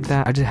 something like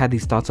that. I just had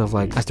these thoughts of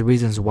like, that's the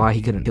reasons why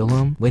he couldn't kill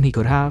him when he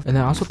could have. And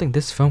then I also think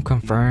this film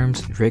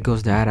confirms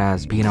Draco's dad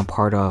as being a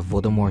part of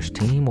Voldemort's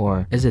team,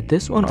 or is it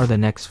this one or the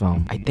next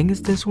film? I think it's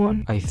this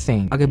one. I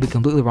think I could be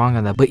completely wrong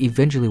on that, but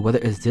eventually, whether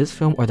it's this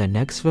film or the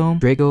next film,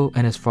 Draco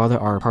and his father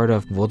are part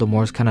of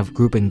Voldemort's kind of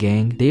group and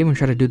gang. They even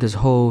try to do this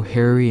whole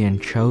Harry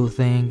and Cho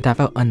thing that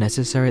felt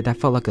unnecessary. That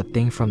felt like a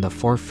thing from the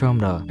fourth film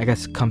to, I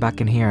guess, come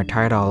back in here and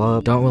tie it all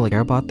up. Don't really care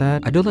about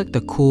that. I do like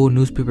the cool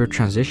newspaper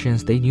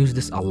transitions. They use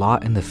this a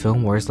lot in the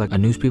film where it's like a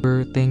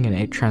newspaper thing and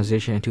it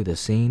transitions into the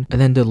scene.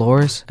 And then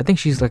Dolores, I think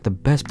she's like the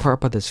best part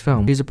about this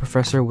film. She's a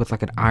professor with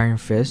like an iron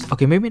fist.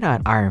 Okay, maybe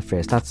not an iron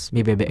fist, that's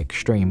maybe a bit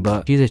extreme,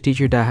 but she's a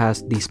teacher that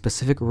has these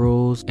specific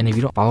rules, and if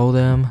you don't follow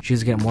them,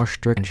 she's getting more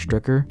strict and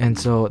stricter. And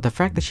so the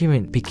fact that she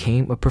even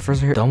became a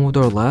professor,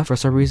 Dumbledore left for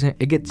some reason,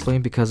 it gets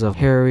explained because of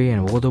Harry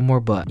and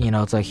Voldemort, but you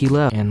know, it's like he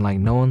left and like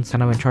no one's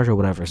kind of in charge or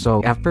whatever.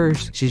 So at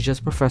first she's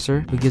just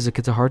professor who gives the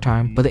kids a hard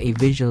time, but then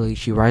eventually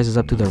she rises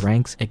up to the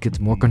ranks and gets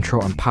more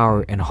control and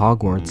power in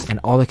Hogwarts, and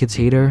all the kids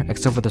hate her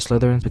except for the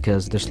Slytherins,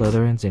 because they're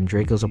Slytherins and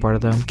Draco's a part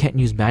of them. Can't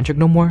use magic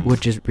no more,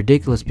 which is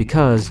ridiculous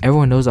because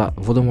everyone knows that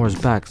Voldemort is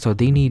back, so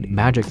they need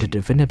magic to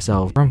defend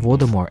themselves from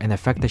Voldemort. And the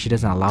fact that she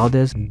doesn't allow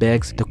this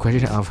begs the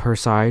question of her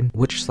side.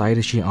 Which side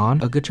is she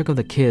on? A good chunk of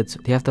the kids,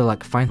 they have to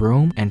like find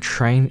room and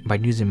train by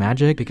using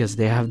magic because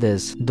they have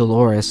this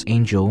Dolores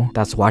angel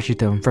that's watching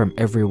them from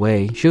every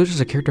way. She was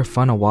just a character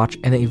fun to watch,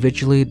 and then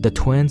eventually the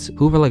twins,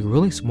 who were like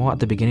really small at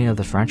the beginning of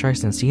the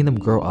franchise, and seeing them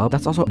grow up,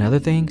 that's also another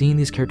thing. Seeing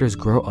these characters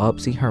grow up,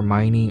 seeing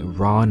Hermione,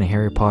 Ron, and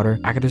Harry Potter,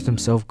 actors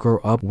themselves grow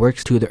up,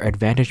 works to their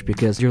advantage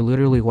because you're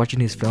literally watching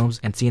these films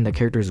and seeing the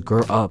characters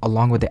grow up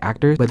along with the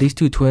actors. But these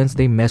two twins,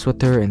 they mess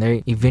with her and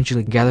they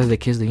eventually gather the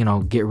kids to, you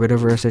know, get rid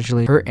of her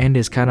essentially. Her end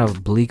is kind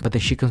of bleak, but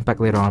then she comes back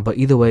later on. But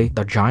either way,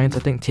 the Giants, I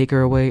think, take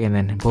her away, and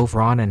then both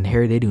Ron and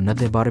Harry, they do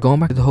nothing about it. Going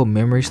back to the whole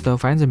memory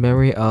stuff, finds a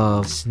memory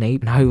of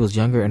Snape and how he was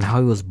younger and how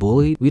he was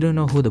bullied. We don't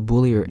know who the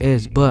bullier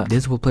is, but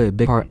this will play a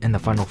big part in the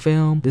final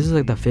film. This is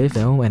like the 5th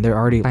film, and they're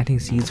already planting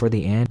seeds for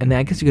the end. And then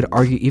I guess you could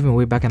argue even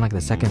way back in like the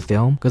 2nd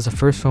film, because the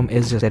 1st film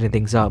is just setting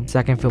things up.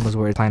 2nd film is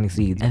where it's planting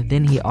seeds. And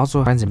then he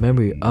also finds a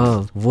memory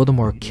of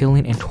Voldemort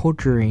killing and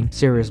torturing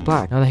Sirius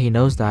Black. Now that he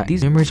knows that,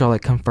 these memories are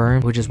like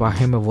confirmed, which is why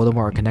him and Voldemort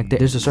are connected.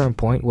 There's a certain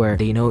point where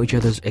they know each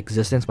other's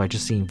existence by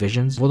just seeing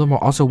visions.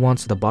 Voldemort also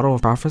wants the bottle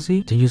of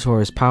prophecy to use for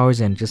his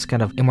powers and just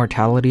kind of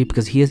immortality,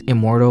 because he is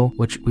immortal,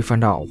 which we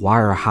find out why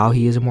or how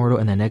he is immortal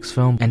in the next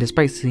film. And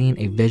despite seeing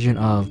a vision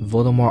of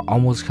Voldemort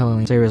almost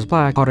killing Sirius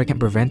Black, Potter can't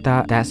prevent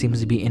that. That seems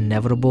to be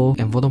inevitable,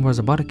 and Voldemort is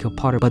about to kill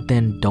Potter, but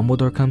then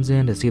Dumbledore comes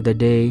in to save the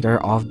day,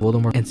 start off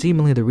Voldemort. And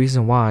seemingly the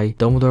reason why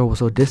Dumbledore was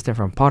so distant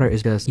from Potter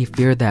is because he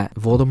feared that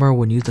Voldemort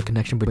would use the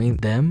connection between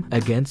them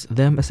against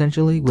them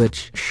essentially,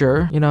 which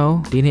sure, you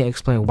know, they didn't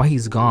explain why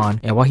he's gone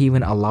and why he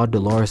even allowed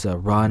Dolores to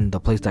run the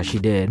place that she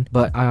did.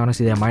 But I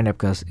honestly didn't mind it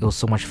because it was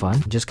so much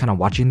fun just kind of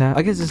watching that.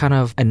 I guess it's kind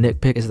of a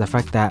nitpick is the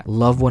fact that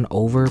love won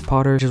over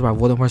Potter, which is why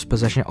Voldemort's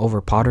possession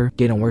over Potter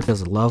didn't work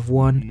as love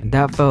won.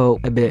 That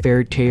felt a bit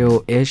fairy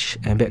tale-ish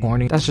and a bit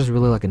corny. That's just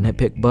really like a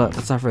nitpick, but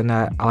aside from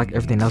that, I like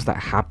everything else that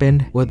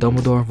happened with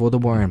Dumbledore,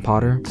 Voldemort, and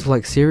Potter. So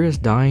like Sirius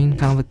dying,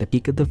 kind of like the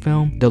peak of the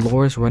film.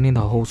 Dolores running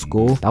the whole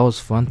school, that was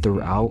fun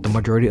throughout the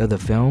majority of the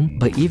film,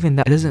 but even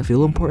that, it doesn't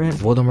feel important.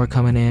 Voldemort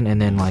coming in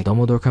and then like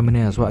Dumbledore coming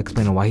in as well,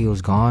 explaining why he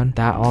was gone,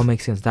 that all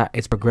makes sense. That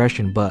it's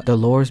progression. But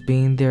Dolores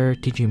being there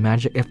teaching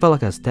magic, it felt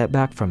like a step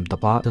back from the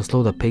plot to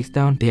slow the pace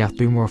down. They have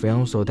 3 more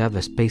films, so they have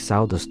to space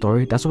out the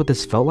story. That's what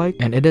this felt like,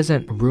 and it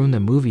doesn't ruin the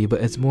movie,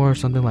 but it's more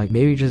something like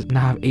maybe just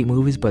not have 8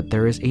 movies, but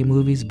there is 8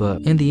 movies.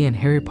 But in the end,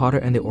 Harry Potter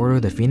and the Order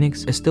of the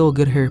Phoenix is still a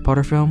good Harry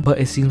Potter film, but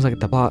it seems like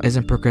the plot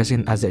isn't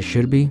progressing as it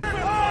should be.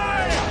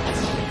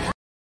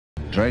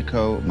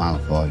 Draco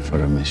Malfoy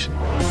for a mission.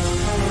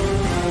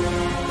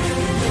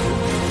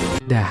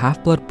 The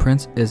Half-Blood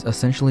Prince is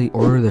essentially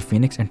Order of the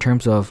Phoenix in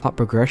terms of plot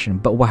progression,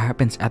 but what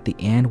happens at the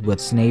end with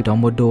Snape,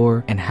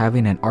 Dumbledore, and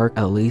having an arc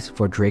at least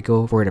for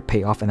Draco for it to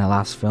pay off in the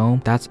last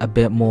film, that's a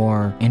bit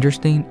more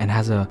interesting and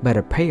has a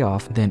better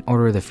payoff than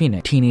Order of the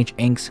Phoenix. Teenage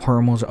angst,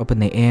 hormones are up in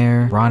the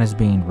air, Ron is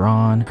being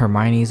Ron,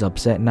 Hermione's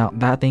upset. Now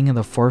that thing in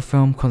the fourth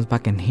film comes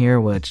back in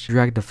here, which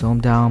dragged the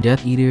film down.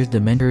 Death Eaters,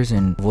 Dementors,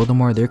 and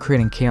Voldemort, they're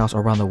creating chaos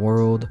around the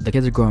world. The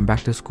kids are going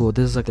back to school.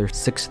 This is like their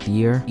 6th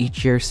year.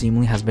 Each year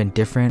seemingly has been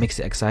different, makes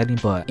it exciting,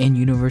 but in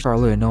universe are a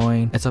little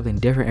annoying. It's something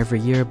different every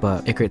year,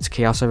 but it creates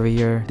chaos every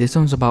year. This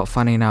one's about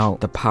finding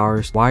out the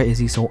powers. Why is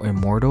he so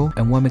immortal,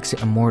 and what makes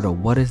it immortal?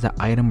 What is the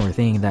item or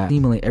thing that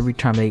seemingly every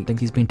time they think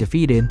he's being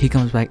defeated, he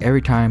comes back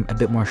every time a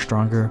bit more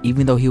stronger,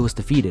 even though he was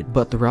defeated.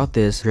 But throughout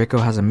this, Draco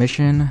has a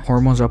mission,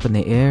 hormones are up in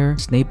the air,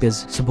 Snape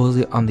is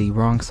supposedly on the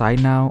wrong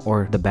side now,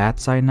 or the bad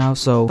side now.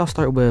 So I'll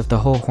start with the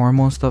whole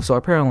hormone stuff. So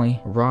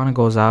apparently Ron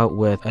goes out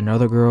with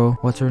another girl,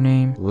 what's her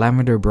name,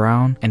 Lavender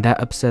Brown, and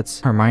that upsets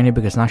Hermione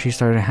because now she's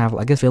starting to have,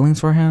 I guess, feelings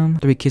for him.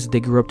 3 kids, they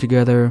grew up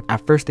together.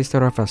 At first they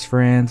start off as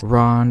friends.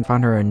 Ron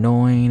found her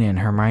annoying and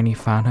Hermione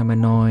found him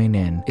annoying,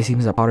 and it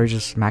seems that Potter's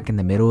just smack in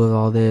the middle of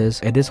all this,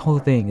 and this whole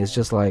thing is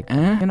just like,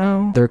 you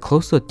know, they're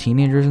close to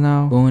teenagers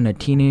now, going to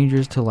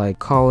teenagers to like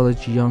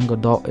college, young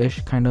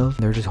adult-ish kind of.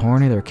 They're just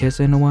horny, they're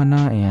kissing and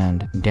whatnot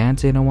and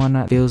dancing and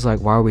whatnot. Feels like,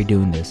 why are we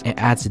doing this? It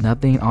adds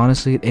nothing,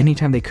 honestly.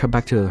 Anytime they come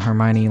back to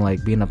Hermione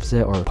like being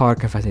upset, or Potter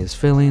confessing his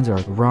feelings, or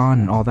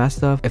Ron and all that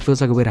stuff, it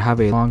feels like a way to have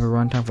a longer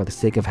runtime for the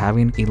sake of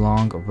having a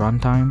long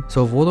runtime.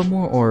 So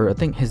Voldemort, or I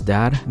think his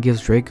dad,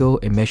 gives Draco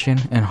a mission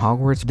in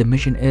Hogwarts. The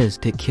mission is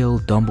to kill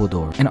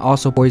Dumbledore and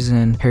also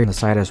poison Harry on the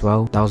side as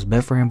well. That was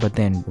meant for him, but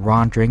then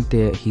Ron drank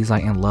it. He's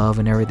like in love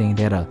and everything.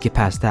 They had to get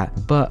past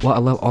that. But what I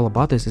love all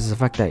about this is the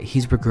fact that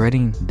he's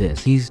regretting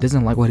this. He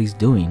doesn't like what he's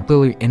doing.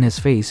 Clearly in his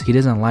face, he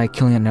doesn't like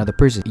killing another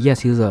person. Yes,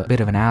 he was a bit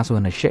of an asshole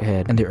and a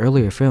shithead in the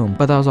earlier film,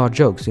 but that was all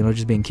jokes, you know,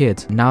 just being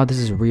kids. Now this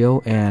is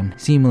real, and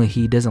seemingly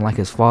he doesn't like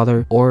his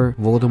father or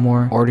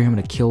Voldemort ordering him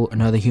to kill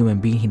another human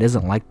being. He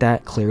doesn't like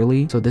that,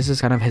 clearly. So this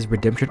is kind of his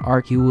redemption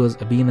arc. He was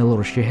being a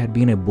little shithead,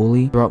 being a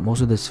bully throughout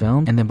most of this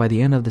film, and then by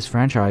the end of this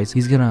franchise,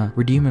 he's gonna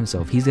redeem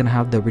himself. He's gonna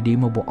have the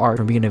redeemable arc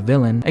from being a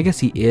villain. I guess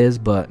he is,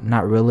 but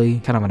not really,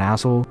 kind of an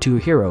asshole, to a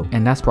hero.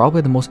 And that's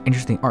probably the most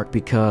interesting arc,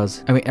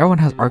 because I mean, everyone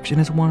has arcs in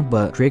this one,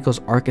 but Draco's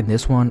arc in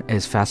this one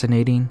is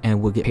fascinating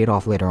and will get paid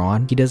off later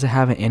on. He doesn't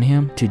have it in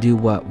him to do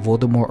what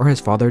Voldemort or his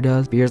father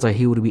does. Fears like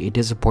he would be a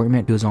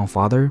disappointment to his own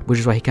father, which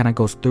is why he kind of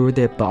goes through with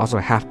it, but also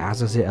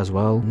half-asses it as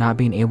well, not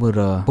being able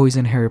to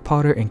poison Harry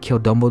Potter and kill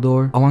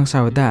Dumbledore.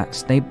 Alongside with that,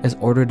 Snape is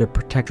ordered to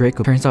protect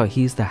Draco. Turns out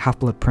he's the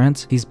Half-Blood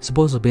Prince. He's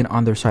supposed to have been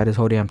on their side this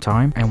whole damn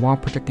time, and while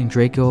protecting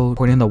Draco,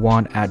 pointing the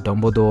wand at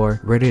Dumbledore,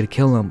 ready to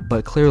kill him,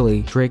 but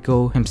clearly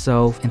Draco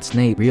himself and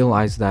Snape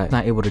realize that he's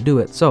not able to do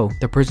it. So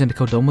the person to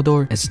kill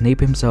Dumbledore is Snape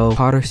himself.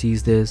 Potter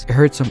sees this. It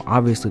hurts him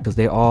obviously because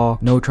they all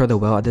know each other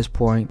well at this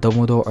point.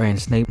 Dumbledore and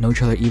Snape know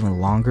each other even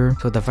longer,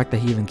 so the fact that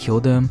he even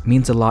killed him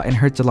means a lot and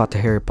hurts a lot to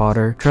Harry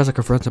Potter. Tries to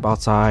confront him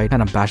outside,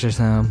 kind of bashes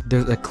him.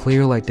 There's a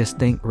clear, like,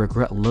 distinct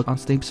regret look on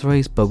Snape's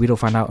face, but we don't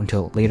find out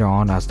until later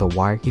on as to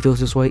why he feels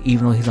this way,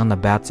 even though he's on the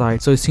bad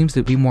side. So it seems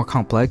to be more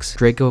complex.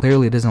 Draco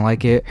clearly doesn't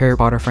like it. Harry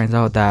Potter finds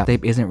out that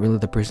Snape isn't really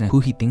the person who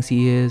he thinks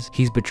he is.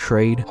 He's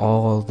betrayed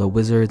all the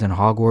wizards in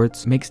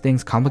Hogwarts. Makes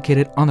things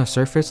complicated on the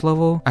surface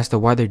level. As to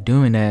why they're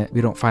doing it,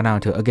 we don't find out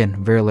until,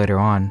 again, very later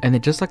on. And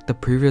then just like the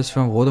previous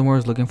film, Voldemort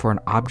is looking for an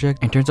object,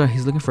 and turns out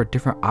he's looking for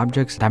different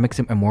objects that makes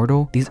him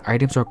immortal. These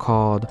items are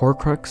called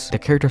Horcrux. The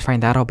characters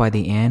find that out by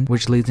the end,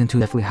 which leads into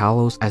Deathly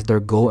Hallows as their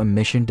goal and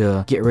mission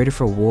to get ready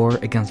for war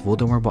against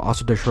Voldemort, but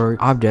also destroy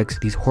objects,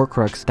 these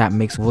Horcrux, that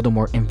makes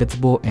Voldemort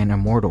invincible and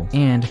immortal.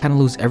 And kind of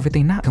lose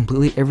everything, not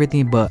completely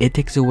everything, but it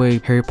takes away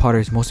Harry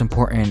Potter's most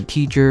important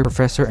teacher,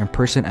 professor, and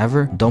person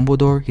ever,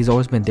 Dumbledore. He's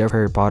always been there for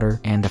Harry Potter,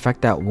 and the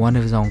fact that one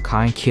of his own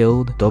kind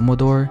killed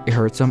Dumbledore, it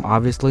hurts him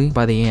obviously.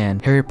 By the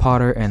end, Harry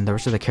Potter and the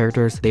rest of the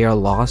characters, they are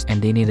lost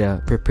and they need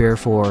to prepare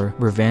for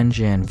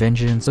revenge and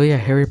vengeance. So yeah,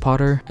 Harry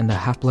Potter and the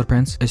Half-Blood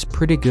Prince is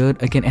pretty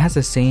good. Again, it has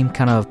the same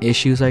kind of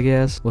issues, I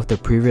guess, with the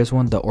previous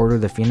one, the Order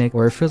of the Phoenix,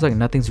 where it feels like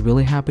nothing's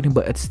really happening,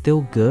 but it's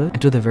still good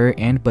until the very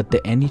end. But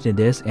the ending to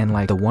this, and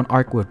like the one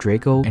arc with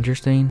Draco,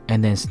 interesting,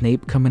 and then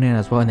Snape coming in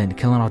as well, and then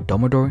killing off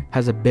Dumbledore,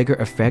 has a bigger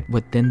effect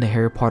within the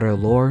Harry Potter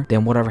lore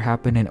than whatever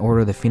happened in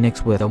Order of the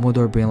Phoenix, with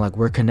Dumbledore being like,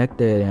 we're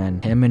connected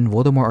and him and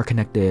Voldemort are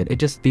connected. It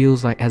just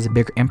feels like it has a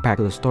bigger impact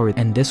to the story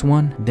in this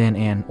one than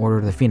in Order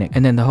of the Phoenix.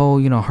 And then the whole,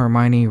 you know,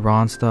 Hermione,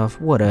 Ron stuff,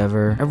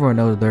 whatever. Everyone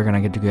knows they're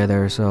gonna get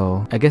together,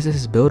 so I guess this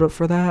is build up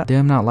for that.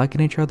 Them not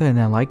liking each other and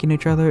then liking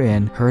each other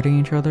and hurting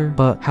each other.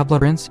 But Half-Blood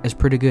Prince is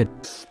pretty good.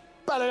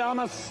 Harry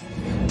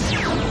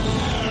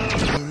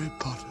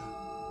Potter,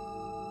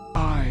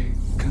 I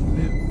can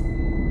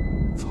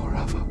live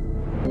forever.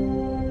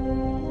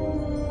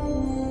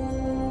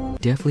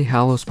 Deathly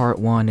Hallows Part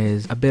 1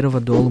 is a bit of a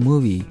dull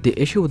movie. The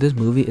issue with this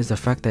movie is the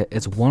fact that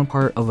it's one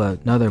part of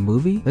another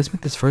movie. Let's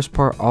make this first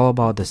part all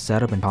about the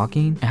setup and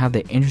talking, and have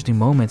the interesting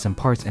moments and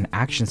parts and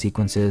action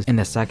sequences in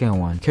the second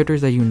one. Characters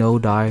that you know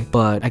die,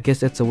 but I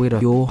guess it's a way to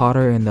fuel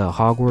Potter and the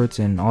Hogwarts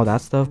and all that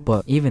stuff,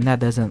 but even that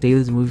doesn't save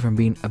this movie from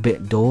being a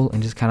bit dull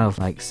and just kind of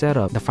like set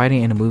up. The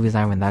fighting in the movie is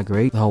not even that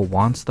great, the whole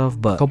wand stuff,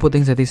 but a couple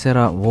things that they set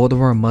up.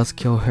 Voldemort must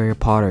kill Harry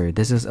Potter.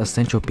 This is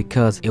essential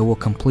because it will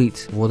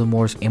complete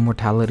Voldemort's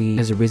immortality.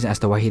 Is the reason as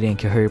to why he didn't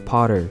kill Harry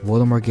Potter.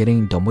 Voldemort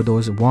getting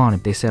Dumbledore's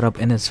wand. They set up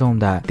in this film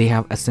that they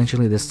have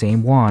essentially the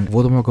same wand.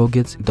 Voldemort go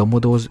gets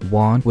Dumbledore's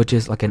wand, which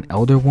is like an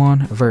elder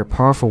wand, a very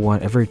powerful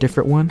one, a very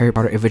different one. Harry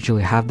Potter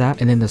eventually have that,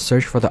 and then the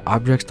search for the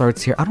object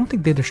starts here. I don't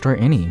think they destroy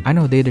any. I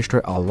know they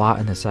destroy a lot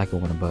in the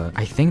second one, but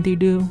I think they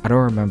do. I don't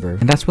remember.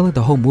 And that's really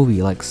the whole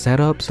movie, like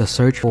setups, the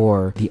search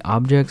for the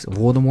objects,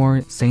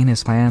 Voldemort saying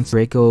his plans.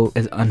 Draco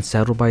is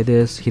unsettled by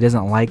this. He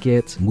doesn't like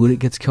it. Moody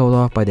gets killed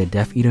off by the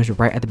Death Eaters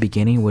right at the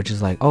beginning, which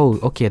is like, oh,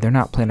 okay, they're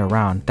not playing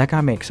around. That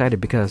got me excited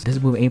because this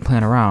movie ain't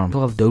playing around.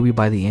 Still have Dobby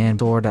by the end,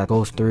 sword that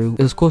goes through.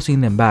 It was cool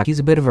seeing them back. He's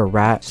a bit of a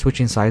rat,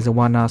 switching sides and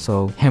whatnot,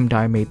 so him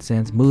die made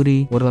sense.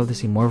 Moody, would love to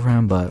see more of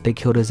him, but they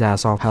killed his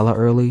ass off hella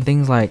early.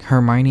 Things like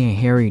Hermione and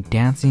Harry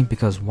dancing,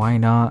 because why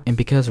not? And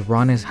because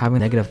Ron is having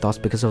negative thoughts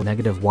because of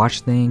negative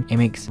watch thing, it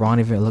makes Ron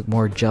even look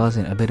more jealous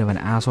and a bit of an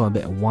asshole, a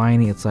bit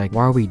whiny. It's like,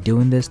 why are we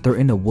doing this? They're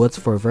in the woods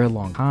for a very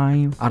long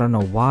time. I don't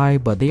know why,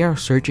 but they are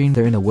searching.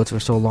 They're in the woods for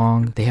so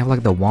long. They have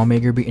like the wand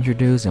maker be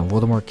introduced and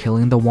Voldemort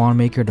killing the wand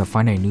maker to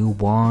find a new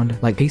wand.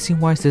 Like pacing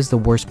wise, this is the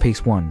worst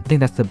paced one. I think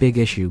that's the big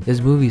issue.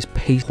 This movie is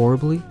paced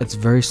horribly. It's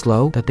very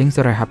slow. The things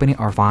that are happening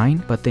are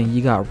fine, but then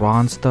you got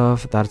Ron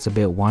stuff that's a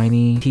bit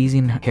whiny,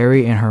 teasing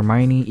Harry and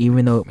Hermione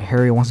even though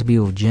Harry wants to be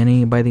with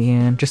Ginny by the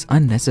end. Just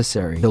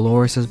unnecessary.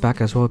 Dolores is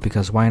back as well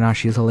because why not?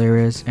 She's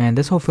hilarious, and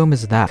this whole film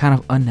is that kind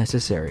of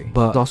unnecessary,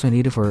 but it's also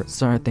needed for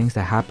certain things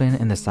that happen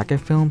in the second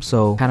film,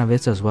 so kind of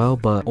it's as well.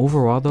 But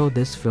overall though,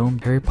 this film,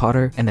 Harry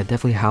Potter and the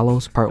Deathly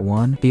Hallows Part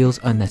 1, feels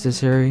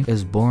unnecessary,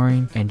 is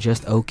boring, and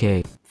just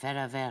okay.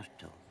 Feraverto.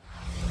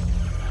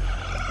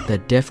 The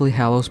Deathly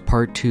Hallows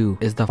Part 2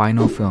 is the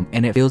final film,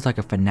 and it feels like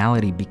a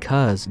finality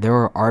because there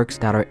are arcs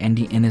that are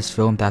ending in this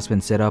film that's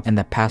been set up in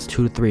the past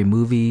 2 to 3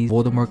 movies.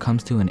 Voldemort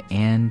comes to an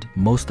end.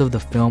 Most of the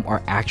film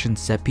are action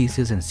set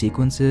pieces and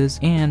sequences,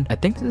 and I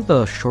think this is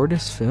the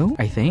shortest film.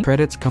 I think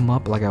credits come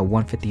up like at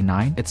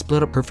 1:59. It's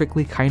split up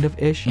perfectly kind of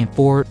ish in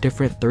 4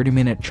 different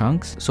 30-minute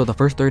chunks. So the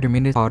first 30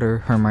 minutes, Potter,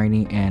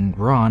 Hermione, and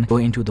Ron go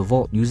into the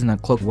vault using the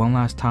cloak one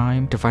last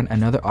time to find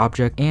another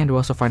object, and we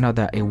also find out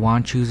that a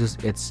wand chooses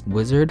its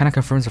wizard. Kind of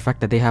confirms the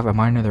fact that they have a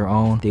mind of their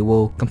own. They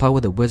will comply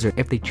with the wizard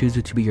if they choose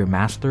you to be your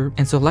master.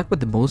 And so like with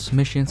the most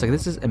missions, like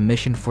this is a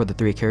mission for the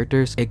 3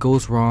 characters. It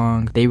goes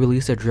wrong, they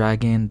release a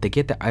dragon, they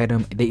get the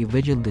item, they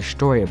eventually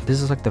destroy it.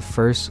 This is like the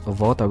first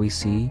vault that we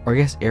see, or I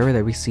guess era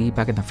that we see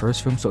back in the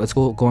first film, so it's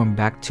cool going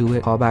back to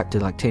it, call back to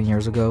like 10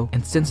 years ago.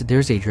 And since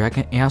there's a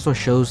dragon, it also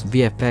shows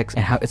VFX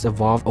and how it's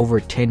evolved over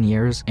 10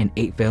 years in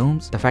 8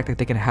 films. The fact that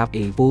they can have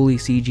a fully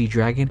CG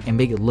dragon and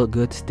make it look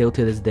good still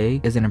to this day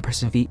is an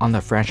impressive feat on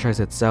the franchise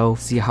itself.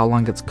 See how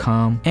long it's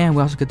come. And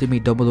we also get to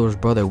meet Dumbledore's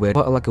brother with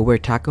like a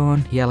weird tack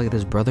on. He had like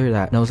this brother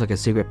that knows like a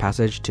secret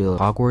passage to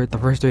Hogwarts. The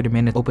first 30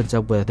 minutes opens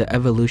up with the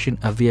evolution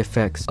of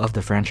VFX of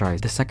the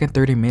franchise. The second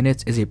 30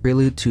 minutes is a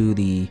prelude to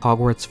the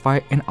Hogwarts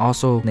fight, and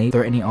also Snape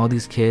threatening all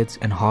these kids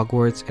in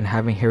Hogwarts and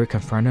having Harry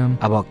confront him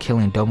about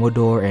killing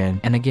Dumbledore.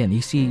 And again,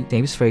 you see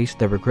Snape's face,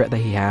 the regret that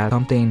he had.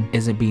 Something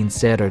isn't being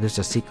said, or there's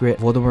a secret.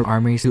 Voldemort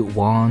armies shoot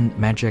wand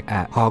magic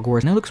at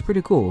Hogwarts, and it looks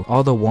pretty cool.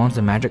 All the wands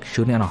and magic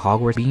shooting at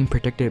Hogwarts being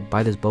protected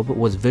by this bubble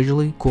was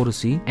visually cool to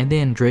see. And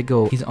then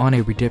Draco, he's on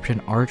a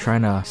redemption arc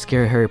trying to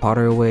scare Harry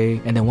Potter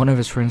away, and then one of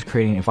his friends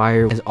creating a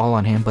fire is all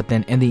on him. But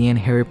then in the end,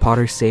 Harry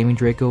Potter saving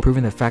Draco,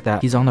 proving the fact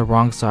that he's on the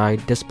wrong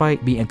side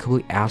despite being a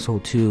complete asshole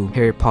to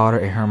Harry Potter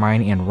and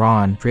Hermione and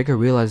Ron. Draco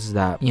realizes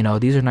that, you know,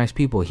 these are nice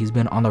people. He's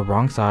been on the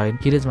wrong side.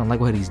 He doesn't like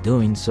what he's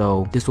doing,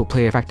 so this will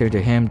play a factor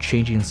to him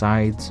changing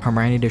sides.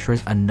 Hermione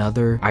destroys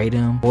another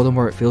item.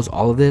 Voldemort feels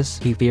all of this.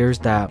 He fears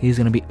that he's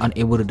gonna be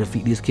unable to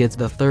defeat these kids.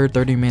 The third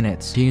 30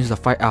 minutes continues the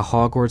fight at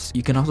Hogwarts.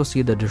 You can also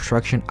see the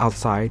destruction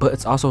outside, but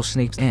it's also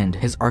Snape's end.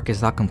 His arc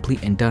is not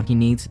complete and done. He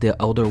needs the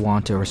Elder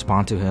Wand to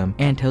respond to him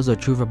and tells the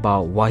truth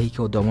about why he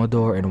killed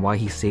Dumbledore and why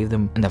he saved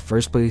him in the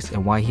first place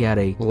and why he had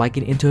a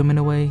liking into him in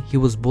a way. He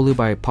was bullied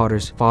by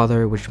Potter's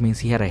father, which means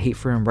he had a hate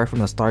for him right from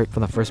the start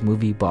from the first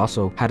movie, but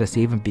also had to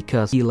save him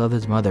because he loved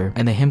his mother.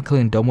 And then him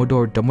killing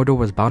Dumbledore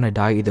was bound to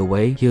die either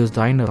way. He was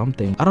dying of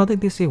something. I don't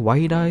think they say why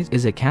he dies.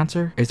 Is it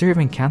cancer? Is there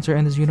even cancer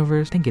in this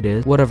universe? I think it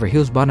is. Whatever, he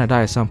was bound to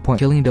die at some point.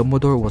 Killing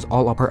Dumbledore was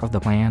all a part of the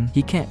plan.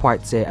 He can't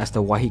quite say as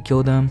to why he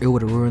killed them. It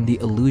would ruin the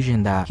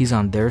illusion that he's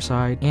on their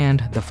side.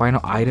 And the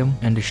final item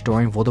in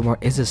destroying Voldemort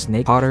is a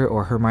snake. Potter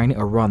or Hermione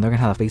or Ron, they're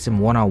gonna have to face him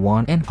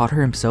one-on-one. And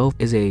Potter himself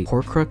is a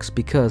Horcrux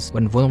because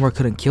when Voldemort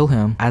couldn't kill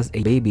him as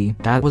a baby,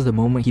 that was the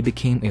moment he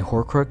became a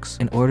Horcrux.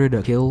 In order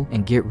to kill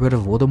and get rid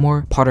of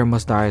Voldemort, Potter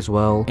must die as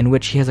well, in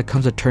which he has to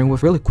come to terms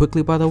with really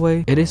quickly, by the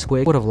way. It is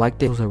quick. Would have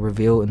liked it was a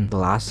reveal in the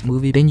last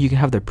movie. Then you can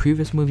have the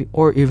previous movie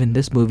or even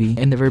this movie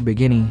in the very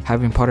beginning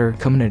having Potter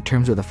coming to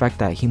terms with the fact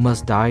that he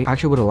must die. I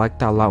actually would have liked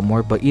that a lot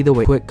more, but either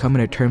way, quick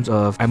coming to terms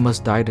of I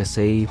must die to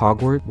save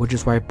Hogwarts, which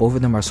is why both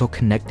of them are so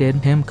connected.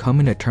 Him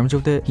coming to terms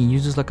with it, he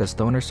uses like a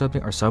stone or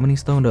something or summoning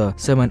stone to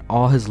summon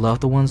all his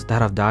loved ones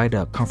that have died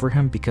to comfort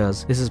him,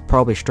 because this is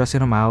probably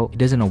stressing him out. He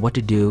doesn't know what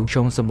to do.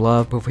 Show him some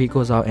love before he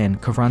goes out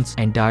and confronts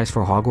and dies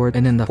for Hogwarts.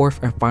 And then the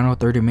fourth and final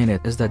 30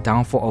 minutes is the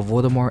downfall of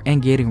Voldemort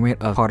and getting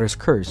rid of Potter's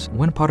curse.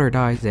 When Potter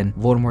dies and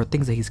Voldemort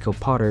thinks that he's killed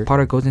Potter,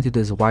 Potter goes into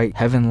this white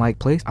heaven-like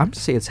place. I'm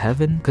just say it's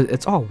heaven because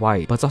it's all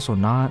white, but it's also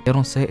not. They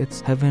don't say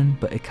it's heaven,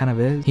 but it kind of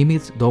is. He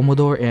meets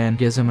Dumbledore and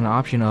gives him an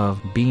option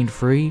of being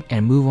free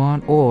and move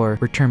on, or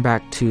return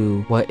back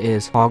to what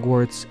is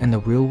Hogwarts in the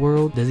real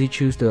world. Does he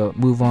choose to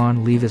move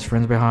on, leave his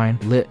friends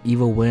behind, let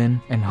evil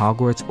win in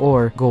Hogwarts,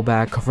 or go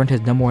back, confront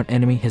his number one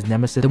enemy, his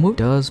nemesis? The movie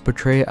does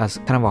portray it as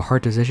kind of a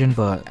hard decision,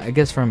 but I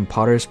guess from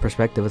Potter's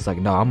perspective, it's like,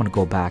 no, I'm gonna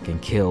go back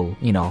and kill,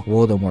 you know,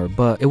 Voldemort.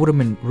 But it would have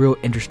been real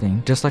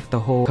interesting, just like the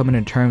whole coming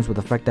to terms with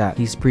the fact that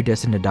he's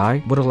predestined to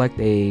die. Would have liked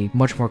a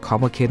much more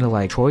complicated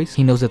like choice.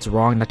 He knows it's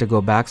wrong not to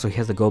go back, so he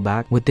has to go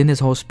back. Within his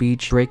whole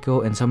speech,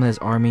 Draco and some of his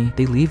army,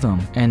 they leave him,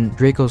 and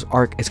Draco's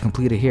arc is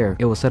completed here.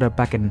 It was set up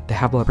back in the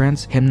Half-Blood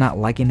Prince, him not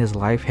liking his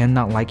life, him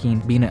not liking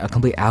being a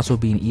complete asshole,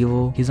 being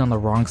evil. He's on the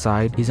wrong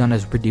side. He's on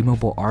his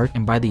redeemable arc,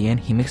 and by the end,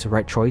 he makes the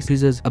right choice,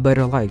 chooses a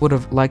better life. Would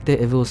have liked it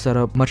if it was set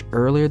up much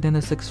earlier than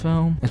the sixth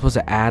film. It's supposed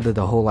to add to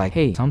the whole like,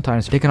 hey,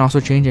 sometimes they can also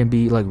change and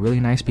be like really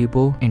nice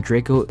people, and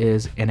Draco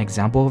is an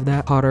example of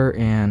that. Potter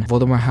and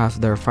Voldemort have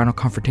their final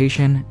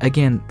confrontation.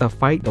 Again, the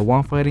fight, the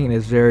wand fighting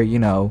is very, you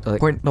know, like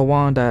point the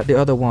wand at the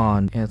other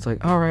wand, and it's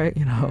like, all right,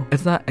 you know,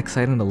 it's not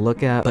exciting to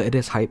look at, but it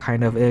is hype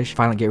kind of ish.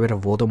 Finally get rid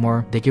of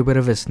Voldemort. They get rid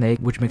of his snake,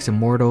 which makes him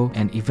mortal,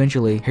 and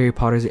eventually Harry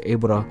Potter is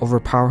able to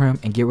overpower him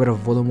and get rid of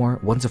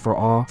Voldemort once and for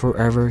all.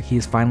 Forever, he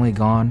is finally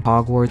gone.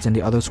 Hogwarts and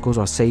the other schools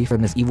are safe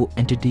from this evil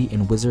entity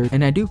and wizard.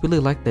 And I do really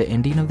like the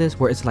ending of this,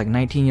 where it's like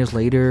 19 years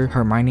later,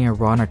 Hermione and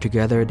Ron are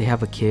together, they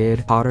have a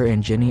kid. Potter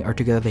and Ginny are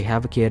together, they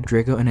have a kid.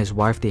 Draco and his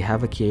wife, they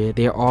have a kid.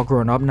 They are all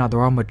grown up now,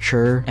 they're all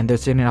mature, and they're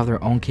sending out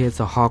their own kids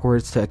to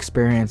Hogwarts to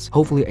experience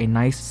hopefully a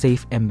nice,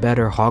 safe, and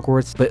better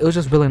Hogwarts. But it was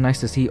just really nice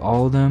to see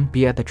all of them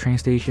be at the train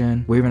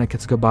station, waving the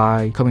kids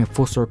goodbye, coming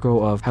full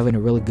circle of having a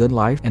really good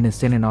life, and then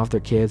sending off their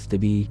kids to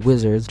be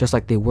wizards just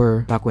like they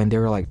were back when they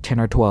were like 10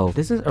 or 12.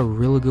 This is a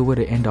really good way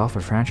to end off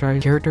a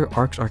franchise. Character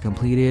arcs are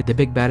completed, the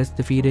big bad is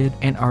defeated,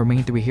 and our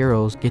main three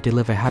heroes get to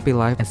live a happy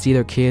life and see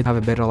their kids have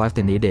a better life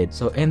than they did.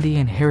 So in the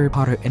end, Harry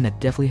Potter and the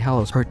Deathly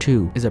Hallows Part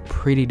 2 is a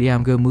pretty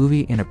damn good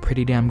movie and a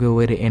pretty damn good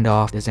way to end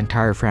off this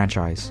entire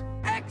franchise.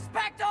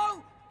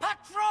 Expecto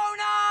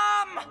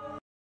Patronum!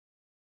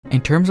 In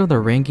terms of the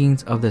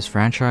rankings of this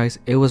franchise,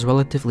 it was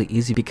relatively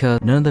easy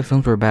because none of the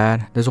films were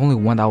bad. There's only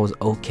one that was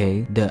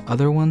okay. The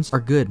other ones are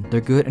good.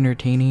 They're good,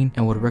 entertaining,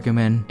 and would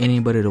recommend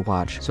anybody to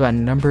watch. So at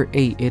number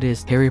 8, it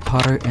is Harry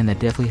Potter and the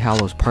Deathly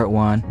Hallows Part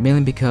 1,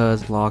 mainly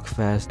because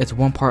Vlogfest. It's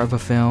one part of a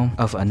film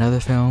of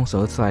another film,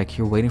 so it's like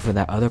you're waiting for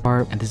that other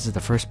part, and this is the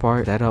first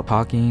part. Set up,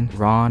 talking,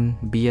 Ron,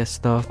 BS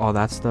stuff, all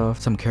that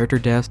stuff. Some character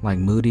deaths like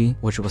Moody,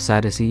 which was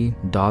sad to see,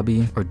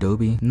 Dobby or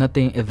Dobby.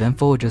 Nothing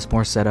eventful, just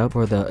more setup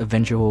for the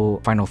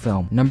eventual final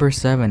film. Number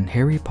 7,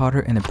 Harry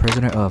Potter and the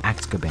Prisoner of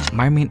Azkaban.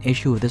 My main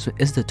issue with this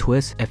is the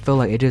twist. It felt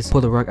like it just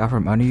pulled the rug out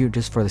from under you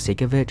just for the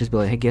sake of it. Just be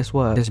like, hey, guess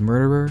what? This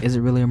murderer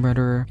isn't really a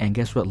murderer, and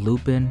guess what?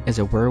 Lupin is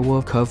a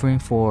werewolf covering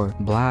for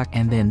black,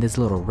 and then this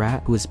little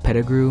rat who is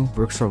Pettigrew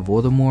works for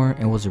Voldemort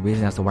and was the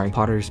reason as to why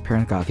Potter's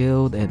parents got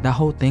killed. And that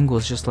whole thing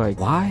was just like,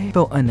 why? It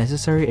felt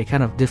unnecessary. It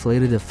kind of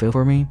deflated the film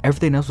for me.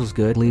 Everything else was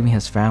good, leaving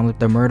his family.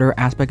 The murder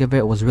aspect of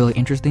it was really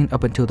interesting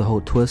up until the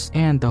whole twist,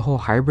 and the whole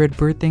hybrid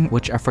bird thing,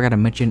 which I forgot to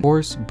mention.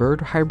 Horse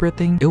bird hybrid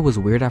thing, it was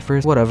weird at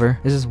first. Whatever,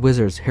 this is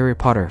Wizards, Harry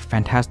Potter,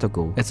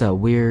 fantastical. It's a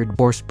weird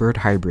horse bird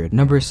hybrid.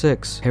 Number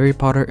 6, Harry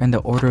Potter and the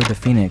Order of the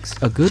Phoenix.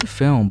 A good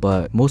film,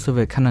 but most of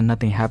it kind of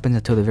nothing happens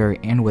until the very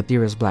end, with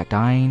Sirius Black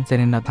dying,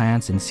 setting up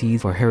plans and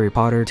seeds for Harry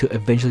Potter to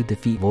eventually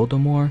defeat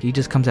Voldemort. He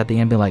just comes at the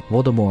end being like,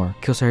 Voldemort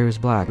kills Sirius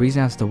Black. The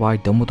reason as to why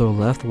Dumbledore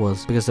left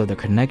was because of the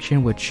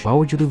connection, which why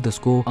would you leave the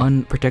school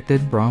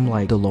unprotected from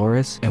like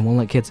Dolores and won't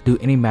let kids do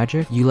any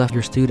magic? You left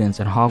your students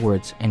in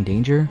Hogwarts in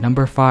danger.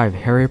 Number 5,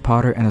 Harry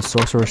Potter Potter and the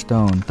Sorcerer's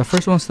Stone. The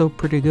first one's still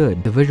pretty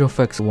good. The visual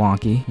effects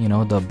wonky, you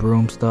know, the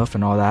broom stuff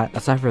and all that.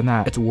 Aside from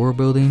that, it's world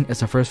building. It's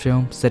the first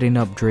film setting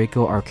up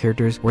Draco, our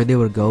characters, where they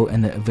would go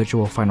in the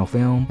eventual final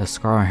film. The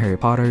Scar on Harry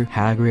Potter,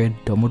 Hagrid,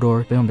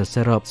 Dumbledore, film to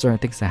set up certain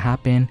things to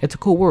happen. It's a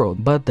cool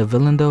world, but the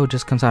villain though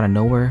just comes out of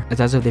nowhere.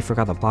 It's as if they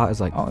forgot the plot. It's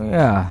like, oh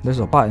yeah, there's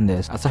a plot in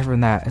this. Aside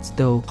from that, it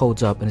still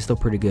holds up and it's still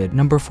pretty good.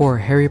 Number 4,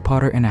 Harry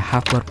Potter and the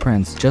Half-Blood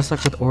Prince. Just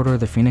like with Order of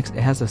the Phoenix,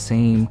 it has the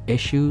same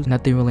issues.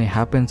 Nothing really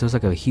happens. There's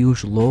like a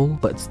huge lull,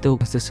 but still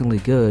consistently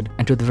good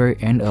until the very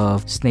end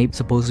of Snape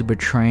supposedly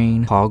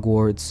betraying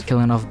Hogwarts,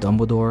 killing off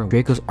Dumbledore.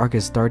 Draco's arc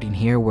is starting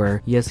here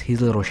where yes,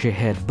 he's a little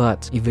shithead,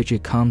 but eventually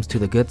comes to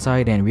the good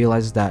side and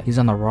realizes that he's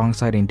on the wrong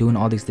side and doing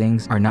all these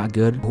things are not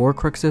good.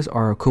 Horcruxes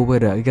are a cool way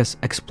to, I guess,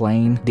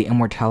 explain the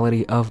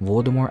immortality of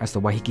Voldemort as to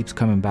why he keeps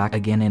coming back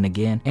again and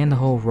again. And the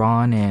whole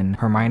Ron and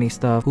Hermione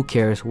stuff, who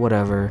cares,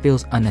 whatever,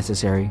 feels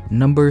unnecessary.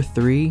 Number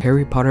 3,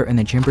 Harry Potter and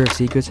the Chamber of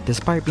Secrets.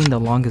 Despite being the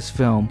longest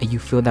film and you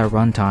feel that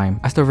runtime,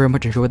 I still very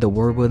much enjoy the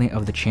world building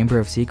of the Chamber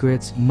of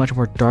Secrets. Much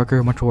more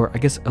darker, much more, I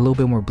guess, a little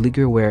bit more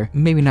bleaker, where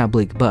maybe not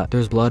bleak, but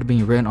there's blood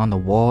being written on the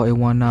wall and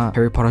whatnot.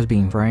 Harry Potter's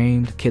being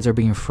framed, kids are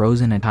being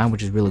frozen in time,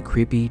 which is really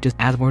creepy. Just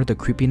adds more to the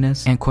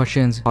creepiness and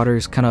questions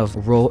Potter's kind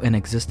of role in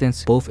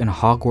existence, both in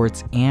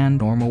Hogwarts and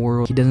normal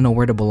world. He doesn't know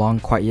where to belong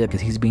quite yet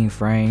because he's being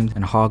framed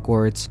in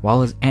Hogwarts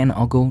while his aunt and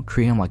uncle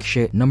treat him like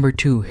shit. Number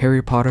 2,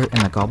 Harry Potter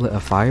and the Goblet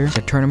of Fire.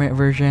 The tournament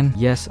version,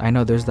 yes, I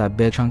know there's that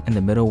big chunk in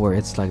the middle where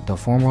it's like the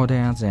formal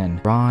dance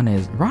and Ron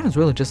is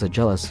really just a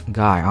jealous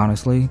guy,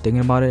 honestly.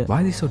 Thinking about it,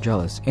 why is he so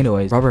jealous?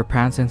 Anyways, Robert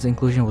Pattinson's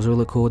inclusion was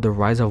really cool. The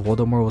rise of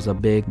Voldemort was a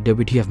big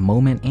WTF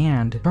moment,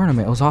 and the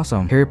tournament was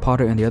awesome. Harry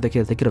Potter and the other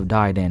kids, they could have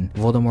died, and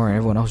Voldemort and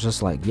everyone else was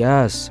just like,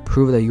 yes,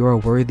 prove that you are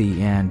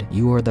worthy and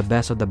you are the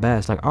best of the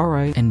best. Like,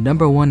 alright. And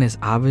number 1 is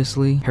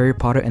obviously Harry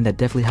Potter and the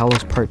Deathly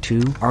Hallows Part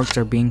 2. Arcs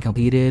are being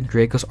completed.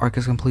 Draco's arc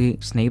is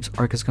complete. Snape's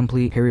arc is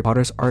complete. Harry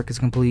Potter's arc is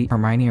complete.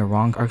 Hermione and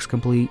Ron's arc is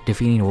complete.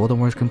 Defeating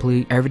Voldemort is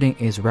complete. Everything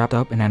is wrapped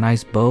up in a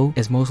nice bow.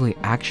 It's mostly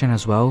action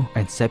as well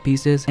and set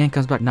pieces, and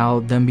comes back now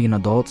them being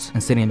adults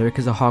and sitting there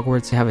because of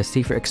Hogwarts. They have a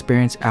safer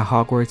experience at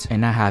Hogwarts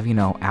and not have, you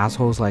know,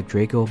 assholes like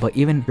Draco, but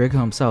even Draco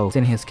himself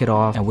sending his kid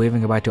off and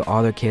waving goodbye to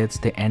all their kids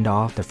to end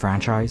off the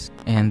franchise.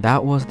 And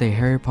that was the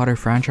Harry Potter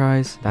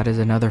franchise. That is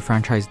another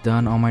franchise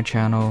done on my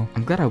channel.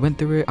 I'm glad I went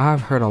through it.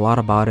 I've heard a lot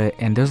about it,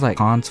 and there's like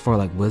cons for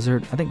like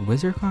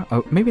WizardCon,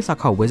 or maybe it's not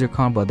called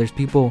WizardCon, but there's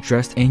people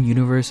dressed in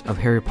universe of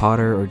Harry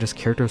Potter or just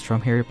characters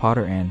from Harry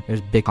Potter, and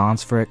there's big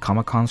cons for it,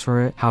 comic cons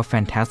for it. How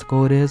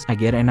fantastical it is, I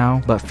get it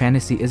now, but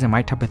fantasy isn't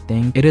my type of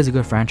thing. It is a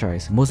good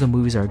franchise. Most of the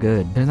movies are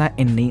good. There's not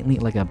innately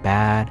like a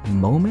bad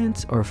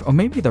moment, or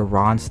maybe the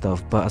Ron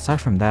stuff, but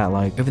aside from that,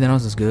 like everything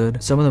else is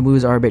good. Some of the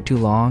movies are a bit too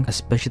long,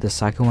 especially the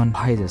second one.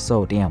 Why is it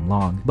so damn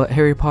long? But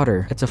Harry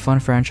Potter, it's a fun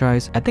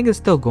franchise. I think it's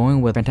still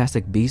going with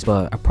Fantastic Beasts,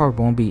 but I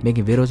probably won't be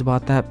making videos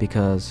about that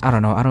because I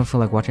don't know, I don't feel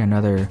like watching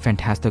another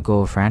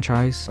fantastical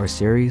franchise or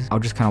series. I'll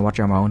just kind of watch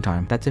it on my own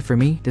time. That's it for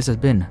me. This has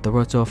been The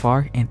Road So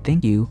Far, and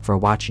thank you for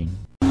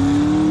watching.